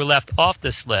people that were left off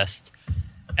this list.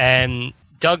 And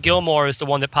Doug Gilmour is the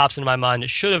one that pops into my mind that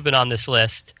should have been on this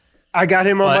list. I got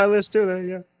him on my list too, there,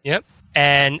 yeah. Yep.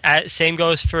 And same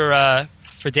goes for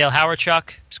Dale Hawerchuk.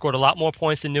 Scored a lot more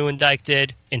points than Nieuwendyk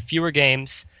did in fewer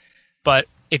games. But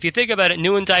if you think about it,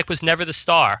 Nieuwendyk was never the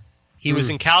star. He was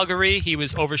in Calgary. He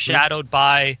was overshadowed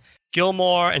by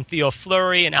Gilmour and Theo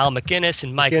Fleury and Al McInnes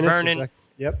and Mike Vernon. Exactly.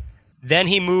 Yep. Then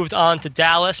he moved on to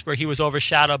Dallas, where he was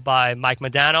overshadowed by Mike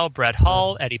Modano, Brett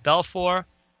Hull, Eddie Belfour.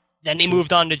 Then he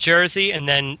moved on to Jersey, and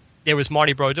then there was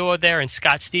Marty Brodeur there and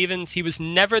Scott Stevens. He was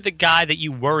never the guy that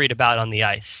you worried about on the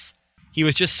ice. He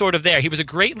was just sort of there. He was a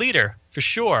great leader, for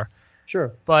sure.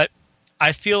 Sure. But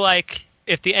I feel like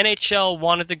if the NHL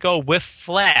wanted to go with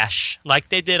flash, like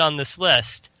they did on this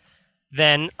list,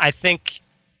 then I think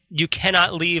you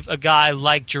cannot leave a guy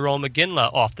like Jarome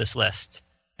Iginla off this list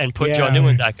and put Joe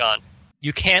Nieuwendyk on.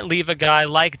 You can't leave a guy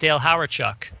like Dale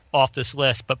Hawerchuk off this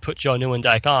list but put Joe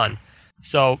Nieuwendyk on.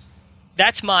 So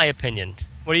that's my opinion.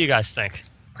 What do you guys think?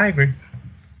 I agree.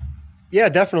 Yeah,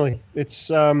 definitely. It's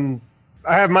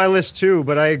I have my list too,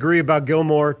 but I agree about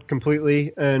Gilmour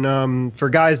completely. And for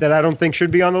guys that I don't think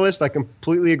should be on the list, I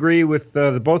completely agree with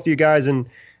the both of you guys, and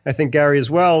I think Gary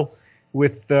as well,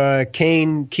 with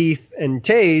Kane, Keith, and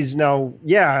Taves. Now,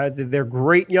 yeah, they're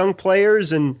great young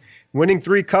players, and winning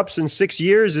 3 cups in 6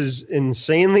 years is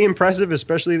insanely impressive,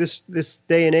 especially this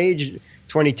day and age,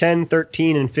 2010,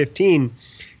 13, and 15.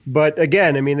 But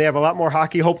again, I mean, they have a lot more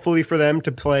hockey, hopefully, for them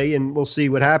to play, and we'll see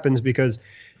what happens, because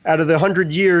out of the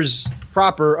 100 years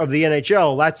proper of the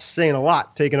NHL, that's saying a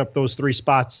lot, taking up those 3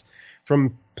 spots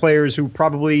from players who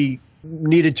probably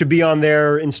needed to be on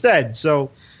there instead. So,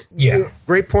 yeah,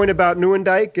 great point about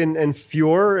Nieuwendyk and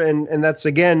Fuhr, and that's,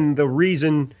 again, the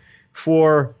reason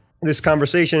for this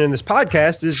conversation and this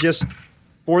podcast is just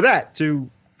for that,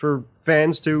 for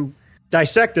fans to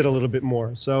dissect it a little bit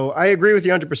more. So I agree with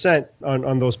you 100%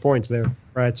 on those points there,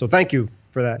 right? So thank you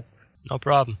for that. No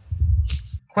problem.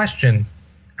 Question.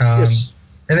 Yes.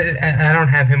 And I don't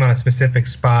have him on a specific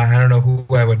spot. I don't know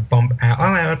who I would bump out. Oh,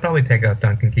 I would probably take out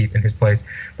Duncan Keith in his place.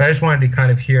 But I just wanted to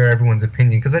kind of hear everyone's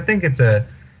opinion, because I think that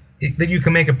you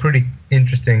can make a pretty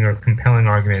interesting or compelling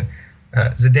argument.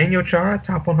 Zdeno Chara,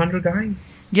 top 100 guy?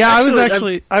 Yeah,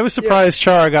 I was surprised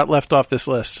Chara got left off this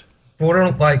list.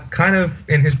 Border, like, kind of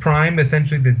in his prime,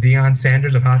 essentially the Deion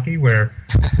Sanders of hockey, where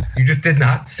you just did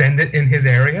not send it in his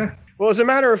area. Well, as a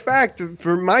matter of fact,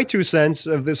 for my 2 cents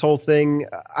of this whole thing,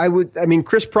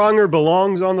 Chris Pronger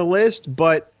belongs on the list,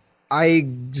 but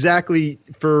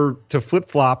to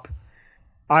flip-flop,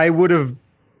 I would have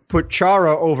put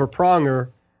Chara over Pronger,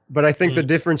 but I think the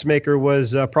difference maker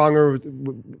was Pronger,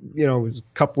 was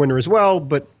cup winner as well,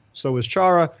 but so was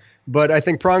Chara. But I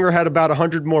think Pronger had about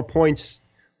 100 more points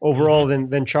overall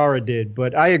than Chara did.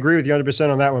 But I agree with you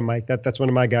 100% on that one, Mike. That's one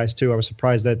of my guys, too. I was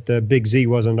surprised that Big Z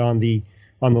wasn't on the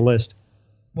list.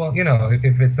 Well,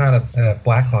 if it's not a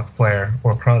Blackhawks player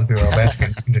or Crosby or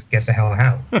Ovechkin, you can just get the hell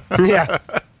out. Yeah.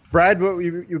 Brad, what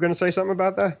you going to say something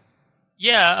about that?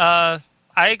 Yeah,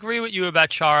 I agree with you about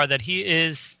Chara, that he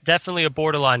is definitely a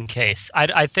borderline case.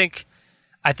 I think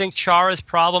Chara's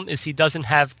problem is he doesn't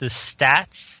have the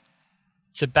stats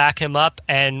to back him up,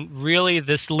 and really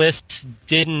this list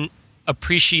didn't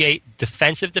appreciate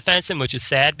defensive defensemen, which is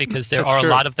sad because there are a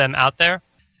lot of them out there.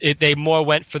 They more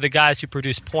went for the guys who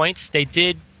produce points. They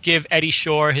did give Eddie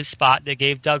Shore his spot. They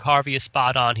gave Doug Harvey a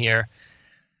spot on here,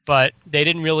 but they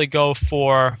didn't really go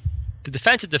for the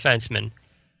defensive defensemen.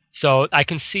 So I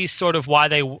can see sort of why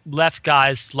they left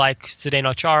guys like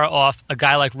Zdeno Chara off. A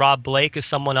guy like Rob Blake is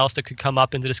someone else that could come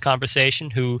up into this conversation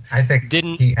who I think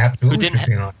he absolutely should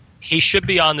be on. He should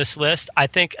be on this list. I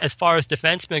think as far as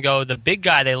defensemen go, the big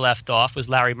guy they left off was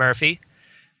Larry Murphy,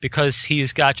 because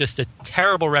he's got just a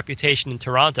terrible reputation in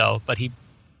Toronto, but he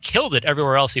killed it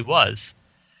everywhere else he was.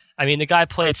 I mean, the guy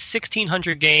played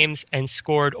 1,600 games and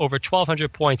scored over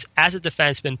 1,200 points as a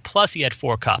defenseman, plus he had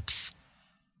 4 cups.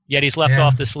 Yet he's left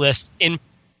off this list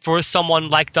for someone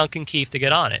like Duncan Keith to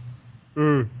get on it.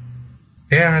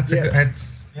 Yeah,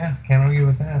 can't argue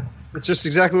with that. It's just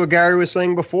exactly what Gary was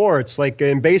saying before. It's like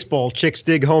in baseball, chicks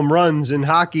dig home runs. In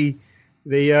hockey,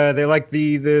 they like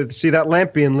the see that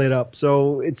lamp being lit up.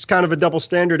 So it's kind of a double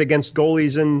standard against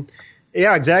goalies and,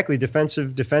 yeah, exactly,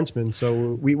 defensemen.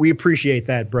 So we appreciate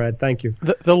that, Brad. Thank you.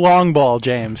 The long ball,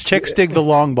 James. Chicks dig the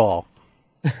long ball.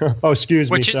 Oh,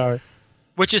 excuse me. Sorry.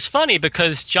 Which is funny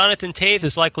because Jonathan Toews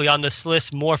is likely on this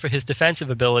list more for his defensive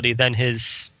ability than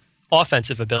his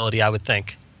offensive ability, I would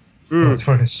think. It's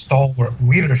for his stalwart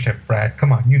leadership, Brad.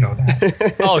 Come on, you know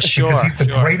that. Oh, sure. Because he's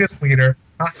the greatest leader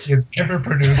hockey has ever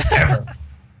produced, ever.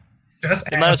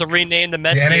 They might as well rename the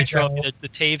Messier Trophy the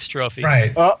Toews Trophy.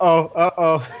 Right.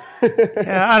 Uh-oh.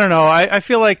 Yeah, I don't know. I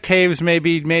feel like Toews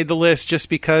maybe made the list just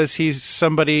because he's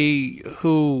somebody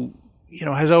who,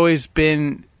 has always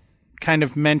been kind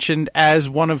of mentioned as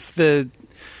one of the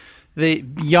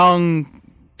young,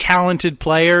 talented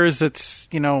players that's,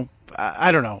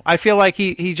 I don't know. I feel like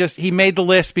he made the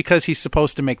list because he's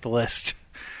supposed to make the list.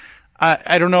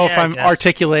 I don't know if I'm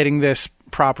articulating this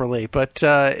properly, but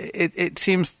it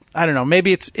seems, I don't know,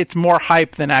 maybe it's more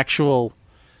hype than actual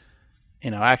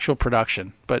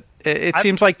production. But it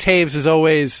seems like Toews is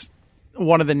always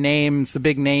one of the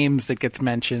big names that gets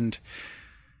mentioned.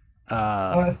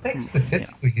 Well, I think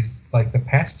statistically, he's like the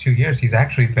past 2 years, he's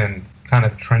actually been kind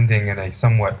of trending in a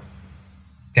somewhat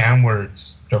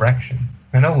downwards direction.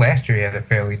 I know last year he had a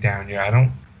fairly down year. I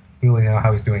don't really know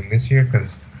how he's doing this year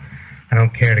because I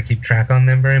don't care to keep track on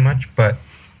them very much, but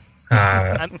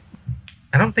I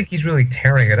don't think he's really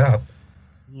tearing it up.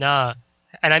 Nah.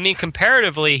 And I mean,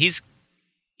 comparatively, he's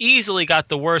easily got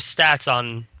the worst stats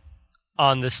on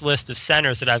this list of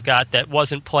centers that I've got that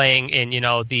wasn't playing in,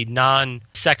 the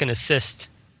non-second assist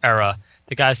era.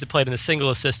 The guys that played in the single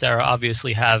assist era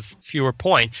obviously have fewer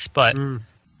points, but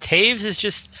Toews is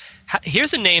just...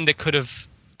 Here's a name that could have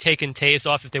taken Toews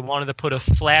off if they wanted to put a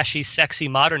flashy, sexy,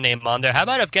 modern name on there. How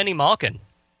about Evgeny Malkin?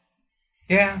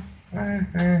 Yeah.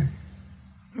 I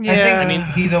think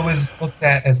he's always looked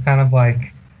at as kind of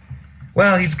like,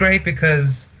 well, he's great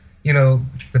because,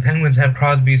 the Penguins have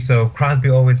Crosby, so Crosby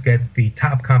always gets the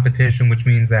top competition, which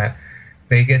means that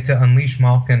they get to unleash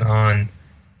Malkin on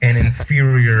an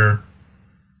inferior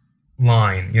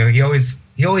line. He always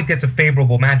gets a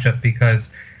favorable matchup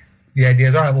because the idea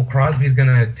is, all right, well, Crosby's going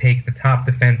to take the top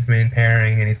defenseman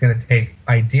pairing, and he's going to take,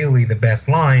 ideally, the best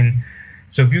line.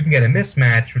 So if you can get a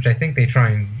mismatch, which I think they try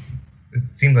and... It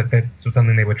seems like that's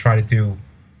something they would try to do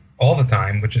all the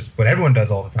time, which is what everyone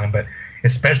does all the time, but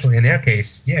especially in their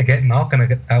case, getting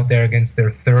Malkin out there against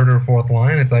their third or fourth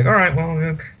line, it's like, all right,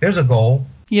 well, there's a goal.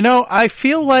 I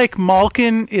feel like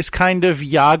Malkin is kind of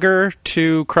Jágr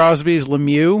to Crosby's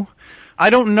Lemieux. I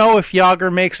don't know if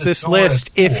Jágr makes this list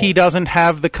if he doesn't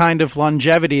have the kind of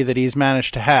longevity that he's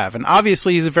managed to have. And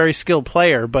obviously he's a very skilled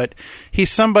player, but he's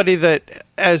somebody that,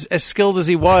 as skilled as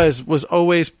he was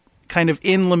always kind of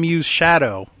in Lemieux's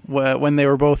shadow when they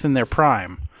were both in their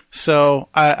prime. So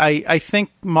I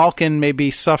think Malkin may be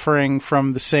suffering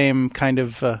from the same kind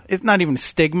of, if not even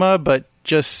stigma, but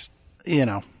just,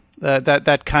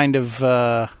 that kind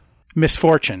of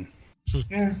misfortune.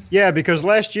 Yeah, because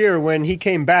last year when he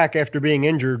came back after being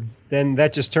injured, then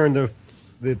that just turned the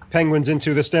Penguins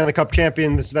into the Stanley Cup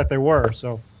champions that they were.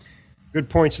 So good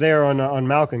points there on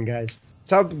Malkin, guys.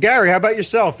 So Gary, how about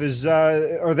yourself?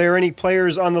 Are there any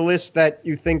players on the list that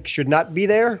you think should not be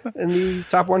there in the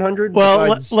top 100?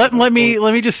 Well, let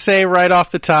me just say right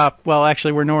off the top. Well,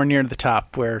 actually, we're nowhere near the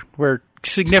top. We're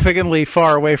significantly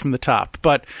far away from the top.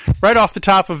 But right off the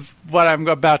top of what I'm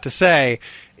about to say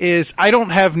is I don't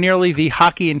have nearly the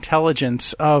hockey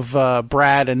intelligence of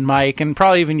Brad and Mike, and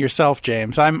probably even yourself,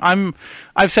 James.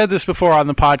 I've said this before on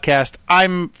the podcast.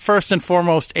 I'm first and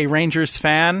foremost a Rangers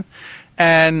fan,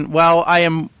 and while I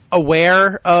am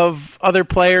aware of other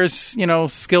players,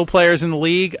 skill players in the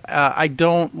league, I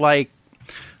don't go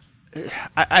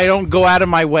out of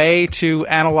my way to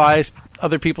analyze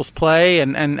other people's play,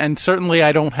 and certainly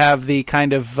I don't have the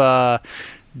kind of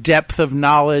depth of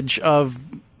knowledge of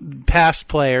past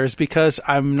players because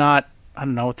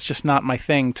it's just not my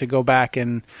thing to go back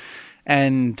and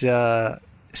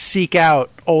seek out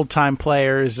old-time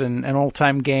players and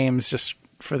old-time games just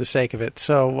for the sake of it.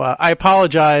 So I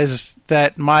apologize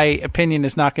that my opinion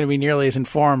is not going to be nearly as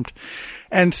informed.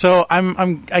 And so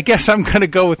I guess I'm going to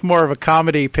go with more of a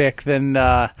comedy pick than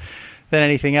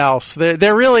anything else.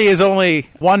 There really is only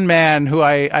one man who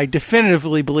I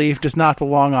definitively believe does not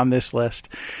belong on this list.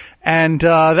 And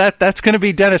that's going to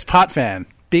be Dennis Potvin,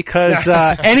 because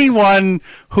anyone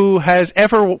who has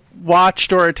ever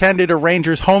watched or attended a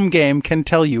Rangers home game can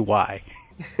tell you why.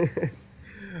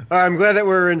 I'm glad that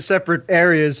we're in separate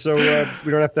areas, so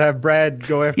we don't have to have Brad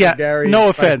go after Gary. No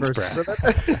offense, Brad. So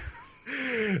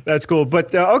that's cool.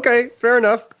 But okay, fair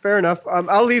enough.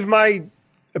 I'll leave my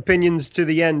opinions to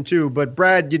the end too. But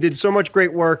Brad, you did so much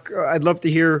great work. I'd love to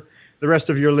hear the rest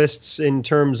of your lists in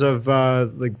terms of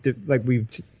like we've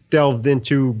delved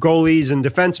into goalies and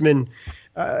defensemen,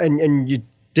 and you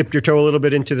dipped your toe a little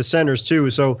bit into the centers too.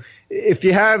 So if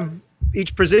you have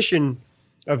each position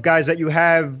of guys that you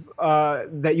have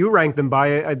that you rank them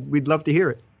by, we'd love to hear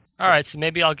it. All right, so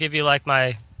maybe I'll give you like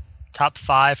my top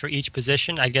 5 for each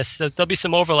position. I guess there'll be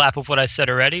some overlap with what I said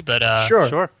already, but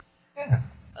sure. Yeah.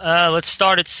 Let's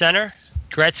start at center.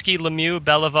 Gretzky, Lemieux,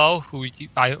 Beliveau, who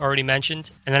I already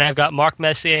mentioned, and then I've got Mark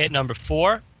Messier at number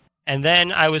 4. And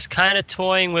then I was kind of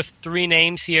toying with 3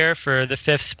 names here for the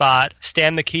 5th spot: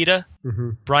 Stan Mikita,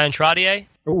 Brian Trottier,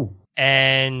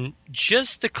 and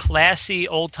just the classy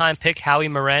old-time pick, Howie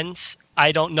Morenz.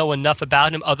 I don't know enough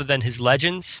about him other than his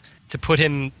legends to put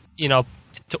him, to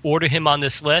order him on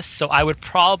this list. So I would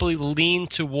probably lean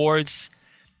towards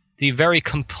the very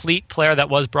complete player that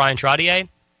was Brian Trottier.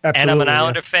 Absolutely, and I'm an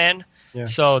Islander fan, Yeah.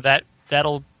 so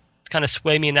that'll kind of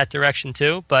sway me in that direction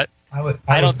too. But I would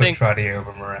don't put think Trottier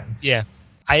over Morenz. Yeah.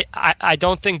 I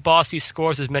don't think Bossy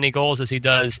scores as many goals as he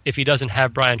does if he doesn't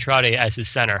have Brian Trottier as his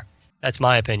center. That's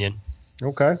my opinion.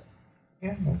 Okay.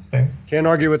 Yeah, that's fair. Can't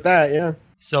argue with that, yeah.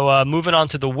 So moving on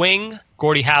to the wing,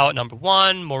 Gordie Howe at number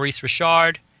 1, Maurice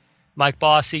Richard, Mike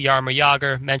Bossy, Jaromir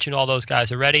Jagr. Mentioned all those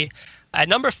guys already. At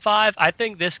number 5, I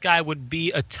think this guy would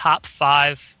be a top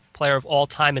 5 player of all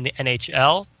time in the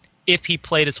NHL if he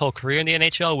played his whole career in the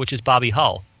NHL, which is Bobby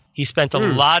Hull. He spent a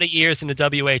lot of years in the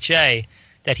WHA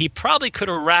that he probably could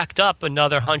have racked up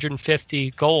another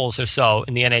 150 goals or so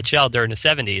in the NHL during the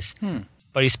 70s.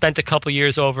 But he spent a couple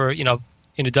years over, in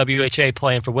the WHA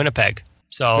playing for Winnipeg.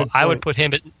 So I would put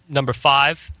him at number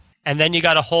 5. And then you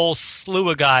got a whole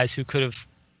slew of guys who could have,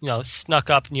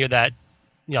 snuck up near that,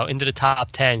 into the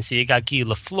top 10. So you got Guy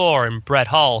Lafleur and Brett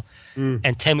Hull and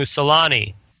Teemu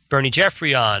Selanne, Bernie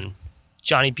Geoffrion,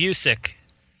 Johnny Busick.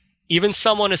 Even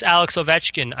someone as Alex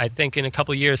Ovechkin, I think in a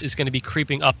couple of years, is going to be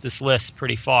creeping up this list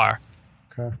pretty far.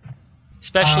 Okay.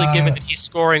 Especially given that he's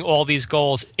scoring all these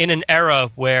goals in an era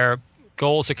where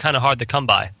goals are kind of hard to come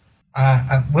by.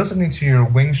 Listening to your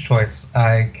wings choice,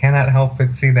 I cannot help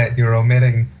but see that you're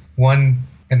omitting one,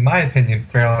 in my opinion,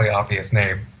 fairly obvious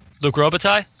name. Luc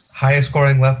Robitaille? Highest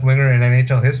scoring left winger in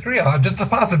NHL history? Just a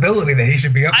possibility that he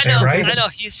should be up there, right? I know.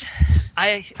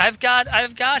 I've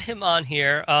got him on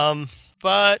here,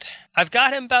 but I've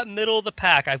got him about middle of the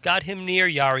pack. I've got him near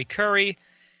Jari Kurri.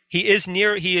 He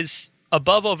is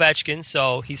above Ovechkin,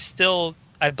 so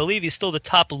I believe he's still the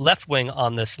top left wing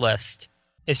on this list.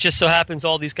 It just so happens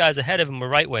all these guys ahead of him were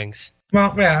right wings.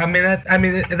 Well, yeah,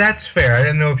 that's fair. I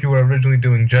didn't know if you were originally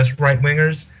doing just right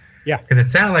wingers. Yeah. Because it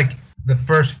sounded like the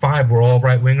first 5 were all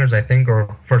right wingers, I think,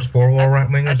 or first 4 were all right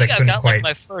wingers. I think I've got like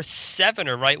my first 7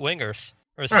 are right wingers.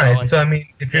 Or so. All right, so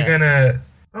if you're gonna,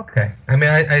 okay.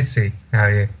 I see how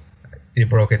you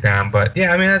broke it down, but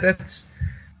yeah,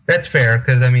 that's fair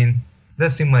because it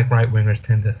does seem like right wingers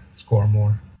tend to score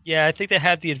more. Yeah, I think they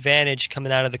have the advantage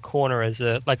coming out of the corner as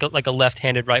a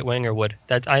left-handed right winger would.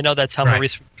 I know that's how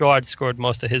Maurice Richard scored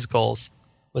most of his goals,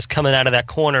 was coming out of that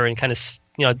corner and kind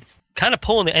of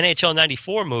pulling the NHL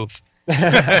 '94 move.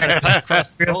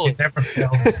 It never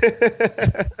fails.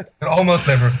 It almost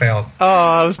never fails.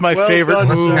 Oh, that was my favorite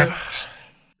move.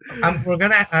 We're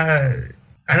gonna.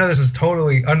 I know this is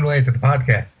totally unrelated to the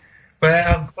podcast, but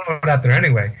I'll throw it out there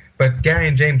anyway. But Gary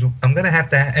and James, I'm gonna have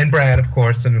to, and Brad, of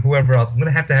course, and whoever else, I'm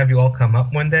gonna have you all come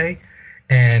up one day,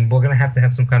 and we're gonna have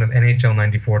some kind of NHL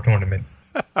 '94 tournament.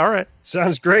 All right,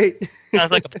 sounds great.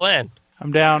 Sounds like a plan.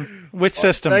 I'm down. Which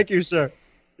system? Thank you, sir.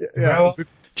 Yeah.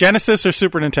 Genesis or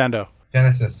Super Nintendo?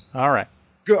 Genesis. All right.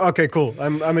 Okay, cool.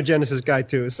 I'm a Genesis guy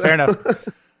too. So. Fair enough.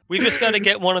 We just got to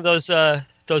get one of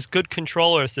those good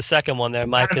controllers. The second one there,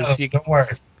 Mike. Don't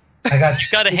worry. You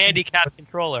got a handicap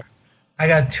controller. I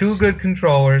got 2 good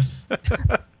controllers.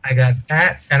 I got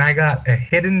that, and I got a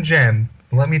hidden gem.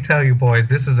 Let me tell you, boys,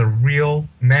 this is a real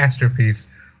masterpiece.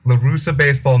 LaRussa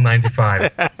Baseball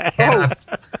 95.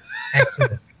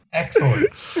 Excellent.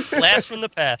 Blast from the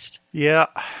past. Yeah.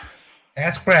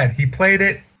 Ask Brad. He played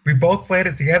it. We both played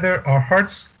it together. Our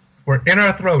hearts were in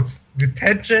our throats. The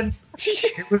tension,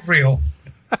 it was real.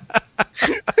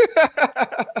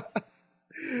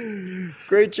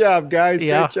 Great job, guys.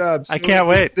 Yeah. Great job. I can't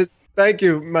wait. Thank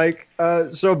you, Mike.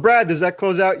 So, Brad, does that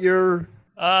close out your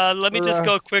Let me just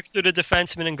go quick through the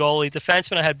defenseman and goalie.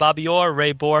 Defenseman, I had Bobby Orr,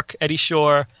 Ray Bourque, Eddie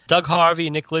Shore, Doug Harvey,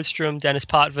 Nick Lidstrom, Dennis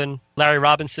Potvin, Larry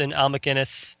Robinson, Al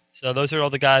McInnes. So those are all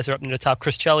the guys who are up near the top.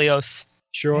 Chris Chelios.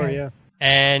 Sure, yeah.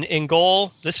 And in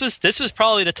goal, this was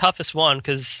probably the toughest one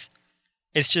because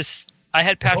it's just I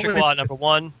had Patrick Waugh number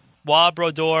 1, Waugh,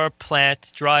 Brodeur,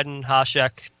 Plant, Dryden,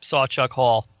 Hasek, Sawchuk,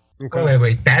 Hall. Okay.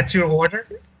 Wait. That's your order?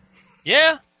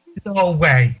 Yeah. No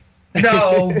way.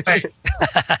 No way.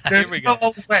 Here we go.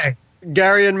 No way.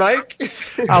 Gary and Mike?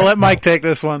 I'll let Mike take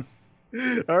this one.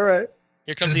 All right.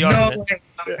 Here comes There's the no argument.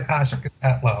 way Hasek is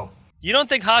that low. You don't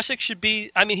think Hasek should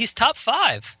be? I mean, he's top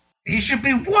 5. He should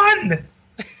be 1.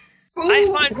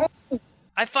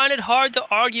 I find it hard to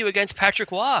argue against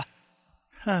Patrick Waugh.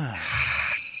 How?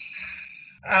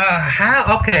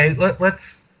 Okay,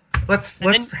 let's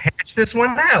hash this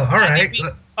one out. All right.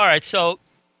 All right. So,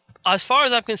 as far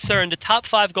as I'm concerned, the top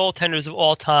 5 goaltenders of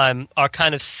all time are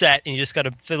kind of set, and you just got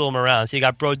to fiddle them around. So you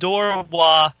got Brodeur,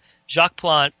 Waugh, Jacques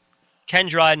Plante, Ken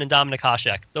Dryden, and Dominic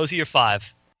Hasek. Those are your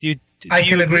 5. Do you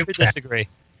agree or disagree?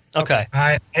 Okay.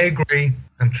 I agree.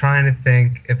 I'm trying to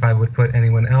think if I would put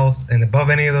anyone else in above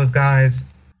any of those guys.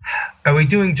 Are we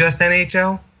doing just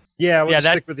NHL? Yeah, we'll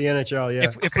stick with the NHL,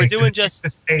 yeah. If we're doing just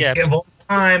of all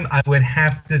time, I would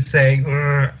have to say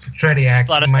Tretiak.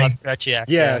 Vladislav Tretiak.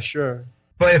 Yeah, sure.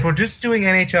 But if we're just doing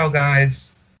NHL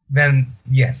guys, then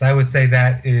yes, I would say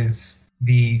that's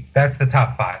the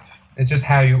top 5. It's just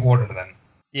how you order them.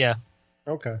 Yeah.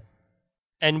 Okay.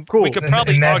 And cool. We could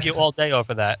probably argue all day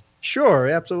over that. Sure,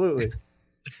 absolutely.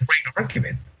 It's a great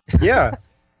argument. Yeah.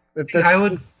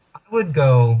 I would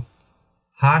go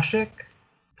Hasek,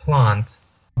 Plante,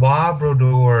 Waugh,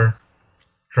 Brodeur,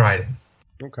 Dryden.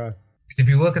 Okay. If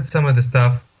you look at some of the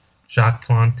stuff Jacques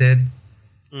Plante did,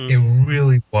 it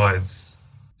really was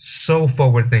so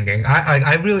forward thinking.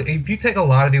 I really, if you take a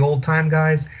lot of the old time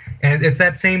guys, and it's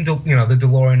that same, the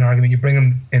DeLorean argument, you bring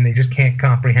them and they just can't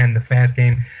comprehend the fast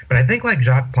game. But I think like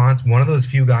Jacques Plante's one of those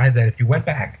few guys that if you went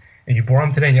back and you brought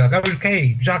him today and you're like,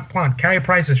 okay, Jacques Plante, Carey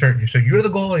Price is hurt you, so you're the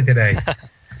goalie today.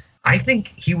 I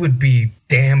think he would be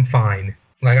damn fine.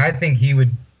 Like, I think he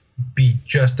would be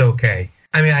just okay.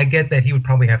 I mean, I get that he would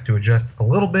probably have to adjust a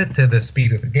little bit to the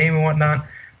speed of the game and whatnot,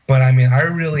 but I mean, I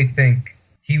really think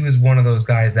he was one of those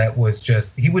guys that was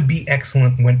just, he would be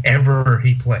excellent whenever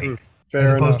he played.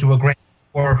 As opposed to a Grand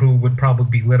War who would probably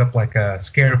be lit up like a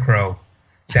scarecrow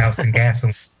doused in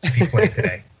gasoline if he played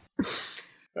today.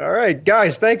 All right,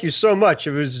 guys, thank you so much.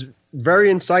 It was very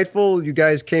insightful. You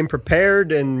guys came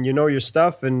prepared and you know your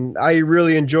stuff, and I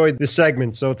really enjoyed this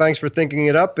segment. So thanks for thinking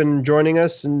it up and joining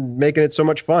us and making it so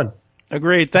much fun.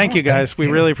 Agreed. Thank you, guys. We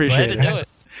really appreciate it.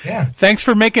 Yeah. Thanks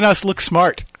for making us look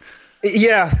smart.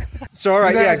 Yeah. So, all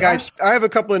right, guys, I have a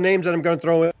couple of names that I'm going to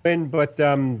throw in, but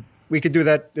we could do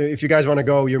that. If you guys want to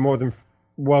go, you're more than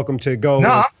welcome to go. No,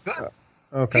 I'm good.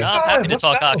 Okay. No, I'm happy to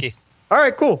talk hockey. All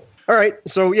right, cool. All right.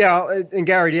 So, yeah, and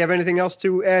Gary, do you have anything else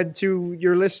to add to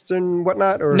your list and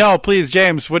whatnot? Or no, please,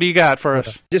 James, what do you got for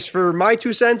us? Just for my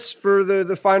 2 cents for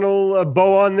the final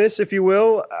bow on this, if you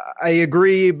will, I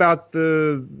agree about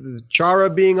the Chara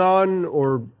being on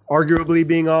or arguably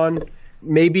being on.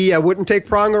 Maybe I wouldn't take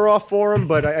Pronger off for him,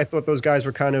 but I thought those guys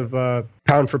were kind of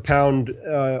pound for pound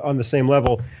on the same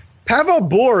level. Pavel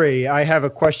Bure, I have a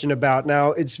question about.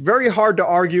 Now, it's very hard to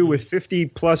argue with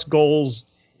 50-plus goals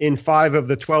in 5 of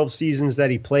the 12 seasons that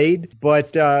he played.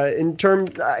 But in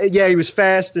terms, he was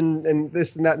fast and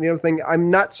this and that and the other thing. I'm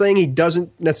not saying he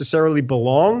doesn't necessarily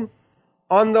belong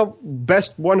on the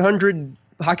best 100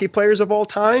 hockey players of all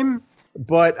time,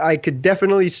 but I could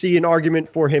definitely see an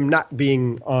argument for him not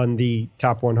being on the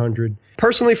top 100.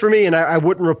 Personally for me, and I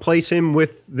wouldn't replace him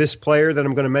with this player that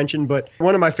I'm going to mention, but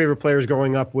one of my favorite players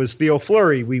growing up was Theo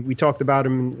Fleury. We talked about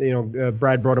him,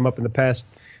 Brad brought him up in the past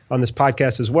on this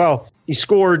podcast as well. He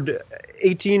scored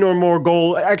 18 or more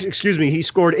goals. He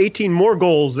scored 18 more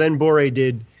goals than Bure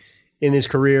did in his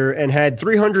career and had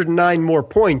 309 more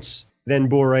points than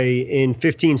Bure in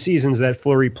 15 seasons that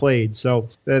Fleury played. So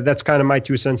that's kind of my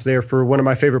 2 cents there for one of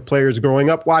my favorite players growing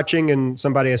up watching and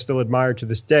somebody I still admire to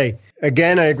this day.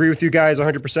 Again, I agree with you guys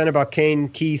 100% about Kane,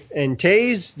 Keith, and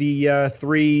Taves, the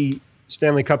 3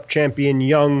 Stanley Cup champion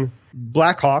young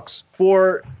Blackhawks.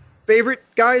 For favorite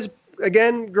guys,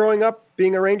 again, growing up,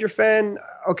 being a Ranger fan,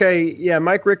 okay, yeah,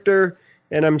 Mike Richter,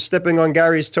 and I'm stepping on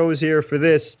Gary's toes here for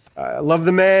this. I love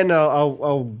the man.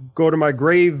 I'll go to my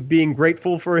grave being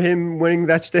grateful for him winning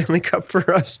that Stanley Cup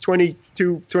for us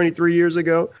 22, 23 years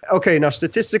ago. Okay, now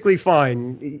statistically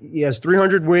fine. He has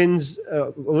 300 wins,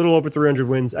 a little over 300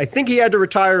 wins. I think he had to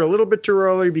retire a little bit too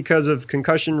early because of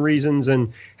concussion reasons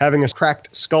and having a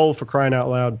cracked skull, for crying out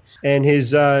loud. And his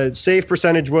save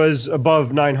percentage was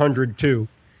above 900 too,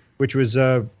 which was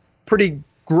pretty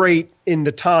great in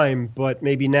the time, but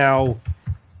maybe now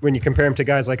when you compare him to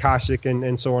guys like Hasek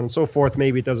and so on and so forth,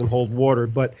 maybe it doesn't hold water.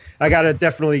 But I got to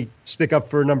definitely stick up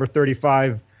for number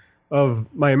 35 of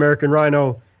my American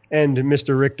Rhino and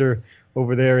Mr. Richter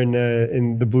over there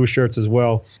in the blue shirts as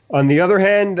well. On the other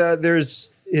hand,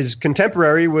 there's his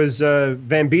contemporary was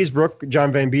Van Beesbrook,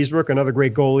 John Van Beesbrook, another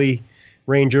great goalie,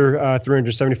 Ranger,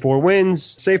 374 wins.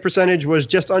 Save percentage was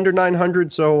just under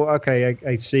 900, so okay,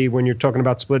 I see when you're talking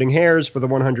about splitting hairs for the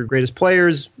 100 greatest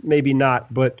players, maybe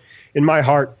not, but in my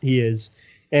heart, he is.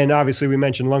 And obviously, we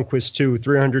mentioned Lundqvist, too,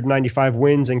 395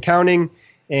 wins and counting,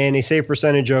 and a save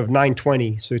percentage of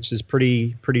 920, so which is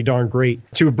pretty darn great.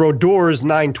 To Brodeur's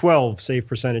 912 save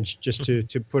percentage, just to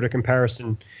put a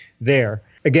comparison there.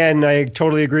 Again, I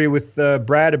totally agree with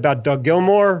Brad about Doug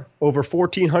Gilmour, over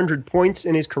 1,400 points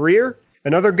in his career.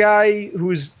 Another guy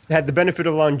who's had the benefit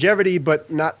of longevity, but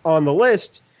not on the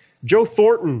list, Joe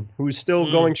Thornton, who's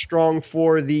still going strong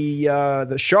for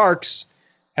the Sharks,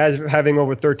 having over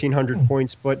 1,300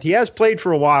 points, but he has played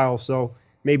for a while, so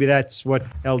maybe that's what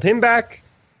held him back.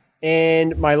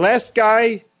 And my last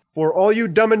guy, for all you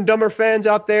Dumb and Dumber fans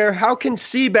out there, how can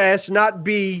Seabass not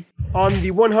be on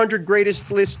the 100 greatest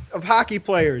list of hockey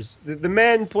players? The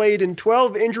man played in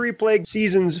 12 injury-plagued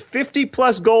seasons,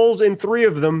 50-plus goals in 3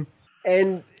 of them,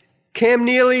 and Cam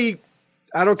Neely,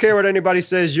 I don't care what anybody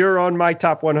says, you're on my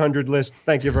top 100 list.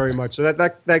 Thank you very much. So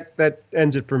that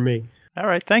ends it for me. All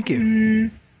right, thank you.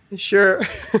 Sure.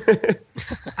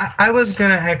 I was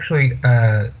going to actually,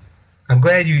 I'm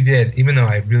glad you did, even though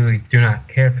I really do not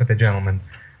care for the gentleman.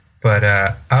 But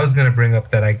I was going to bring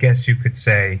up that I guess you could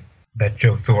say that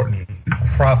Joe Thornton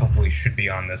probably should be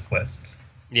on this list.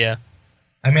 Yeah.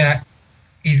 I mean,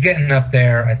 he's getting up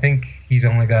there. I think he's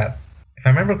only got, if I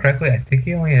remember correctly, I think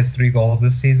he only has 3 goals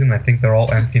this season. I think they're all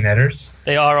empty netters.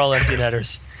 They are all empty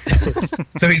netters.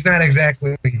 So he's not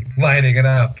exactly lighting it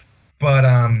up. But,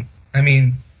 I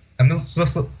mean, I'm just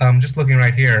looking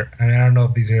right here. I mean, I don't know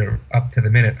if these are up to the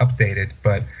minute updated,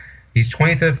 but he's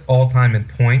 25th all-time in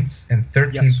points and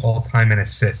 13th all-time in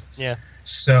assists. Yeah.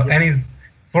 So, and he's,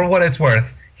 for what it's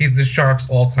worth, he's the Sharks'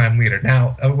 all-time leader.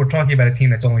 Now, we're talking about a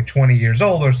team that's only 20 years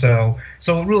old or so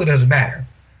it really doesn't matter.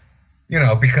 You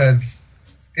know, because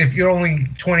if you're only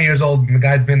 20 years old and the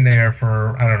guy's been there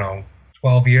for,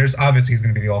 12 years, obviously he's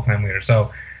going to be the all-time leader.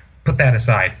 So, put that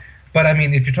aside. But, I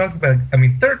mean, if you're talking about,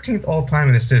 13th all-time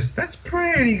in assists, that's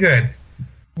pretty good.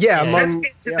 Yeah, let's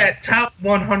get to that top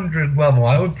 100 level.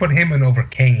 I would put him in over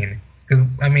Kane. Because,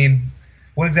 I mean,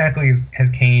 what exactly has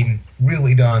Kane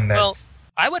really done that's... Well,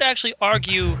 I would actually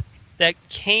argue that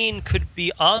Kane could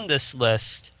be on this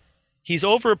list. He's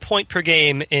over a point per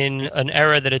game in an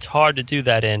era that it's hard to do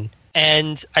that in.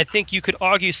 And I think you could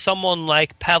argue someone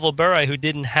like Pavel Bure, who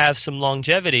didn't have some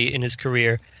longevity in his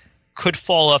career, could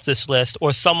fall off this list.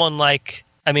 Or someone like,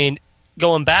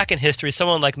 going back in history,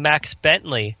 someone like Max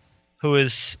Bentley, who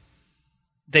is,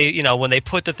 when they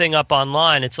put the thing up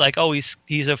online, it's like, oh, he's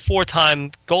a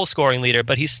 4-time goal-scoring leader,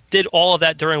 but he did all of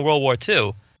that during World War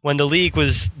II, when the league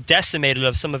was decimated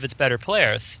of some of its better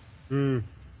players.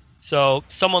 So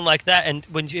someone like that, and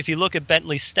if you look at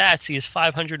Bentley's stats, he has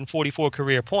 544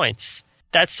 career points.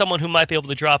 That's someone who might be able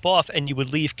to drop off, and you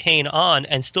would leave Kane on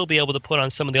and still be able to put on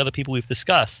some of the other people we've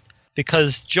discussed.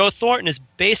 Because Joe Thornton is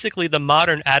basically the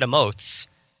modern Adam Oates,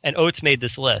 and Oates made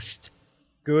this list.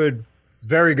 Good.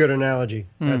 Very good analogy.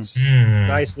 That's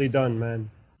nicely done, man.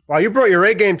 Wow, you brought your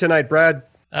A game tonight, Brad.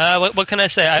 What can I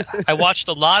say? I watched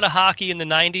a lot of hockey in the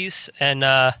 90s, and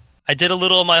I did a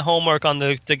little of my homework on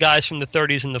the guys from the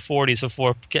 30s and the 40s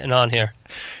before getting on here.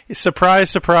 Surprise,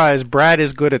 surprise, Brad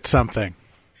is good at something.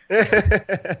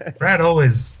 Brad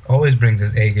always brings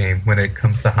his A game when it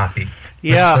comes to hockey.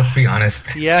 Yeah. Let's be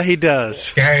honest. Yeah, he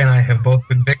does. Gary and I have both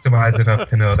been victimized enough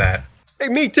to know that. Hey,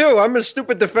 me too. I'm a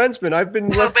stupid defenseman. I've been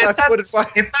left footed. It's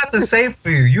not the same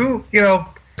for you. You know,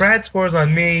 Brad scores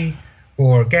on me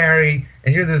or Gary,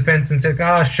 and you're the defenseman. It's like,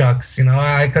 oh, shucks.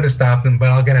 I could have stopped him, but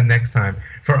I'll get him next time.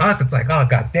 For us, it's like, oh,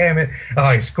 God damn it.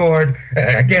 Oh, he scored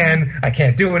again. I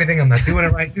can't do anything. I'm not doing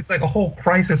it right. It's like a whole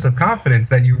crisis of confidence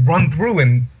that you run through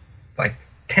in,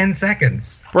 10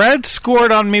 seconds. Brad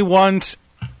scored on me once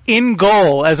in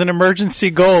goal as an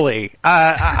emergency goalie.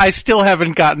 I still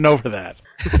haven't gotten over that.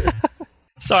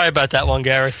 Sorry about that one,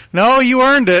 Gary. No, you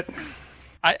earned it.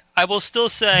 I will still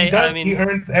say, he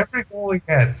earns every goal he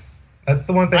gets. That's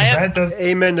the one thing Brad does.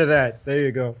 Amen to that. There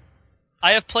you go.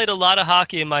 I have played a lot of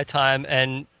hockey in my time,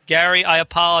 and Gary, I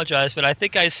apologize, but I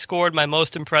think I scored my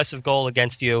most impressive goal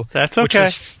against you. That's okay.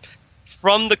 Which was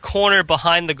from the corner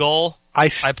behind the goal. I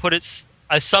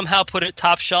somehow put it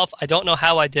top shelf. I don't know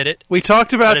how I did it. We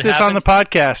talked about this on the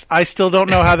podcast. I still don't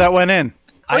know how that went in.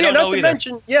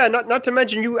 Not to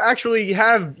mention, you actually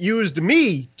have used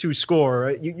me to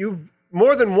score. You've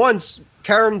more than once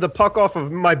caromed the puck off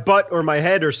of my butt or my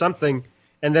head or something,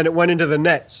 and then it went into the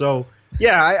net. So,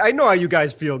 yeah, I know how you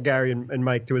guys feel, Gary and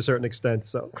Mike, to a certain extent.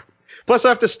 So, plus I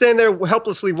have to stand there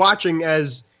helplessly watching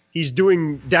as he's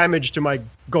doing damage to my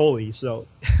goalie. So,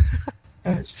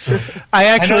 go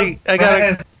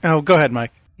ahead,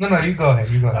 Mike. No, you go ahead.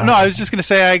 No, I was just going to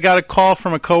say I got a call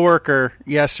from a coworker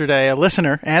yesterday, a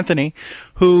listener, Anthony,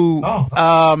 who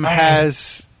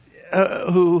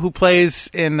who plays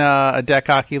in a deck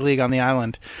hockey league on the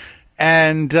island.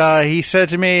 And he said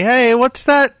to me, "Hey, what's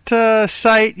that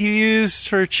site you use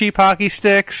for cheap hockey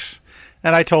sticks?"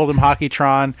 And I told him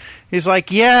Hockeytron. He's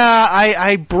like, "Yeah,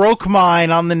 I broke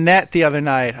mine on the net the other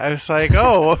night." I was like,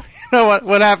 "Oh."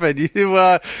 What happened?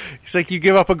 He's like, you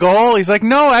give up a goal? He's like,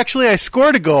 no, actually, I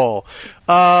scored a goal.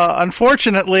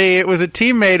 Unfortunately, it was a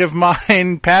teammate of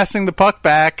mine passing the puck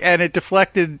back, and it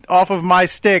deflected off of my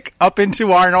stick up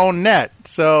into our own net.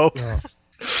 So,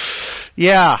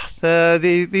 yeah,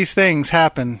 these things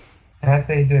happen. That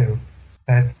they do.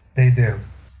 I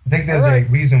think there's a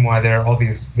reason why there are all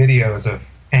these videos of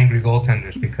angry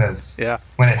goaltenders, because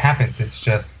when it happens, it's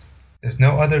just, there's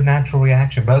no other natural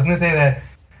reaction. But I was going to say that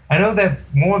I know that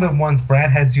more than once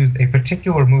Brad has used a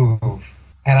particular move,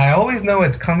 and I always know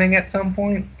it's coming at some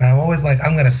point, and I'm always like,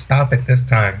 I'm going to stop it this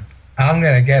time. I'm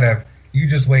going to get him. You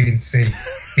just wait and see.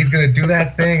 He's going to do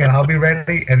that thing, and I'll be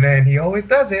ready, and then he always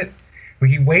does it.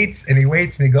 He waits, and he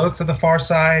goes to the far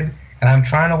side, and I'm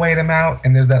trying to wait him out,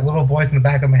 and there's that little voice in the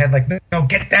back of my head like, no,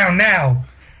 get down now.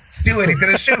 Do it. He's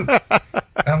going to shoot. And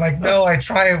I'm like, no, I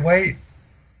try and wait,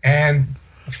 and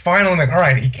finally, I'm like, all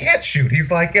right, he can't shoot. He's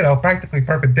like, practically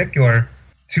perpendicular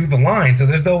to the line, so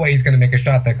there's no way he's going to make a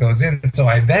shot that goes in. So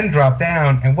I then drop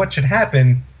down, and what should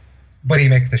happen? But he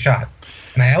makes the shot.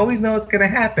 And I always know it's going to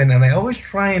happen, and I always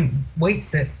try and wait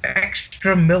that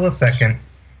extra millisecond,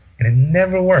 and it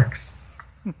never works.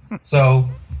 So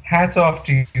hats off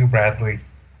to you, Bradley,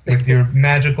 with your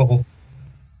magical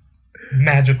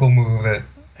move that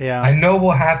I know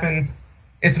will happen.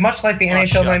 It's much like the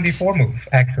NHL 94 move,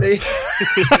 actually.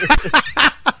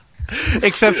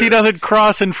 Except he doesn't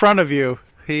cross in front of you.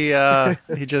 He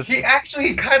just... He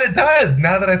actually kind of does,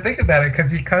 now that I think about it,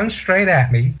 because he comes straight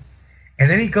at me, and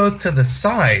then he goes to the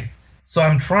side. So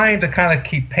I'm trying to kind of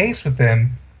keep pace with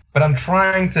him, but I'm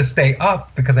trying to stay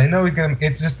up, because I know he's going to...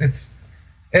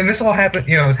 And this all happened,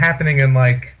 it's happening in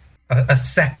like a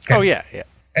second. Oh, yeah.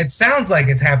 It sounds like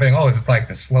it's happening, it's like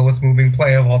the slowest moving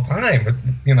play of all time,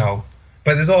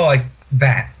 but it's all like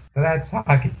that. That's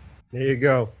hockey. There you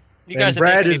go. You guys are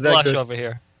making me blush over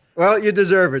here. Well, you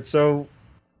deserve it. So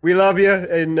we love you,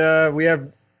 and we have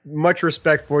much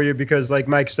respect for you because, like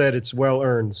Mike said, it's well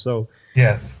earned. So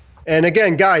yes. And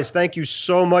again, guys, thank you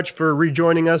so much for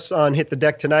rejoining us on Hit the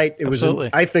Deck tonight. It was,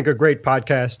 I think, a great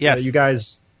podcast. Yes. You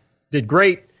guys did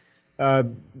great,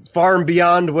 far and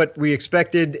beyond what we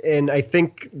expected, and I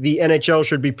think the NHL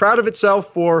should be proud of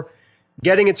itself for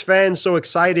getting its fans so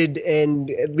excited and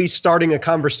at least starting a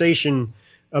conversation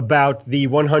about the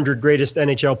 100 greatest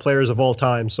NHL players of all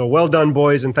time. So well done,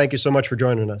 boys, and thank you so much for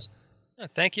joining us.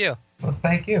 Thank you. Well,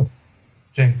 thank you,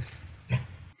 James.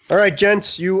 All right,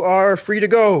 gents, you are free to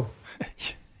go.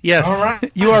 Yes, all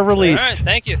right. You are released. All right,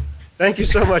 thank you. Thank you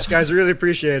so much, guys. I really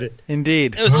appreciate it.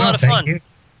 Indeed. It was a lot of fun. You.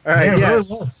 All right, yeah.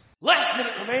 Last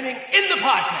minute remaining in the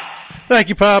podcast. Thank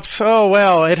you, Pops. Oh,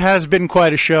 well, it has been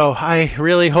quite a show. I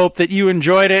really hope that you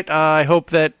enjoyed it. I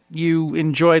hope that you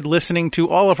enjoyed listening to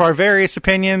all of our various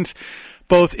opinions,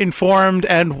 both informed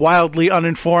and wildly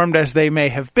uninformed as they may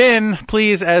have been.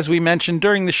 Please, as we mentioned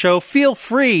during the show, feel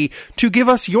free to give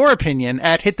us your opinion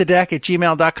at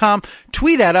hitthedeck@gmail.com.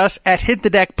 Tweet at us at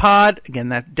hitthedeckpod. Again,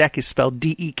 that deck is spelled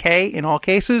D-E-K in all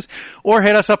cases. Or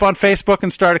hit us up on Facebook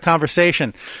and start a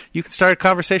conversation. You can start a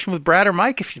conversation with Brad or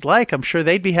Mike if you'd like. I'm sure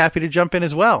they'd be happy to jump in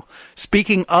as well.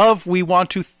 Speaking of, we want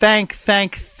to thank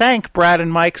Brad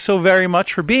and Mike so very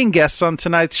much for being guests on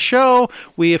tonight's show.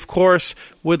 We, of course,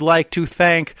 would like to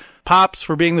thank Pops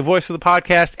for being the voice of the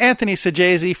podcast, Anthony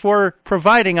Sajazi for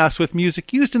providing us with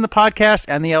music used in the podcast,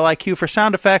 and the LIQ for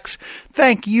sound effects.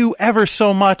 Thank you ever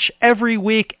so much every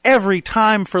week, every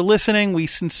time for listening. We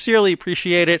sincerely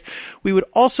appreciate it. We would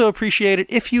also appreciate it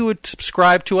if you would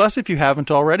subscribe to us, if you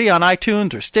haven't already, on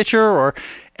iTunes or Stitcher or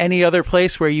any other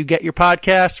place where you get your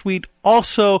podcasts. We'd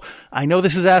also, I know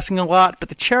this is asking a lot, but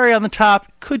the cherry on the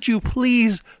top, could you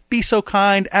please be so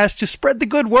kind as to spread the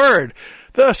good word?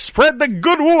 Spread the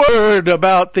good word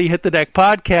about the Hit the Deck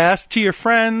podcast to your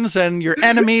friends and your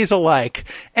enemies alike.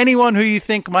 Anyone who you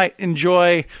think might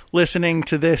enjoy listening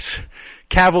to this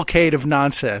cavalcade of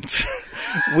nonsense.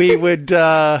 We would,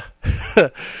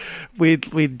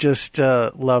 we'd just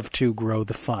love to grow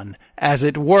the fun, as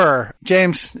it were.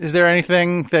 James, is there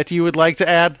anything that you would like to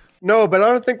add? No, but I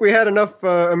don't think we had enough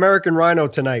American Rhino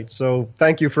tonight, so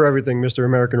thank you for everything, Mr.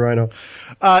 American Rhino.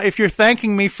 If you're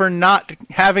thanking me for not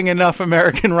having enough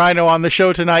American Rhino on the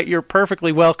show tonight, you're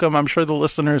perfectly welcome. I'm sure the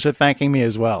listeners are thanking me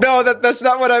as well. No, that's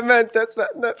not what I meant. That's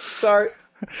not sorry.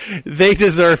 They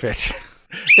deserve it.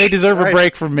 They deserve a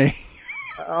break from me.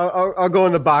 I'll go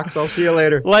in the box. I'll see you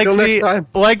later. Till next time.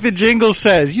 Like the jingle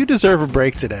says, you deserve a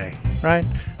break today, right?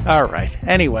 All right.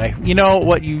 Anyway, you know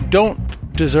what you don't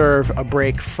deserve a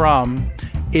break from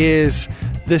is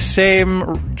the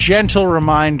same gentle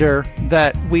reminder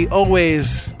that we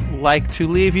always like to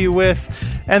leave you with,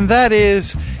 and that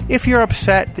is, if you're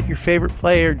upset that your favorite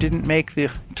player didn't make the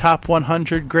top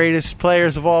 100 greatest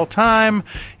players of all time,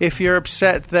 if you're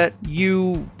upset that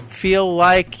you feel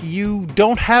like you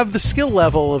don't have the skill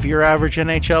level of your average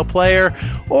NHL player,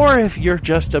 or if you're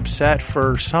just upset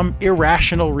for some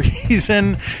irrational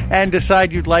reason and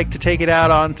decide you'd like to take it out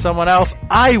on someone else,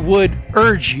 I would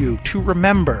urge you to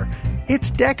remember, it's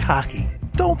deck hockey.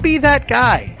 Don't be that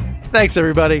guy. Thanks,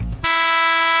 everybody.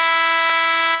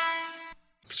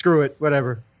 Screw it.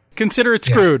 Whatever. Consider it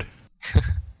screwed.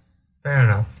 Fair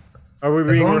enough. Are we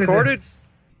being recorded?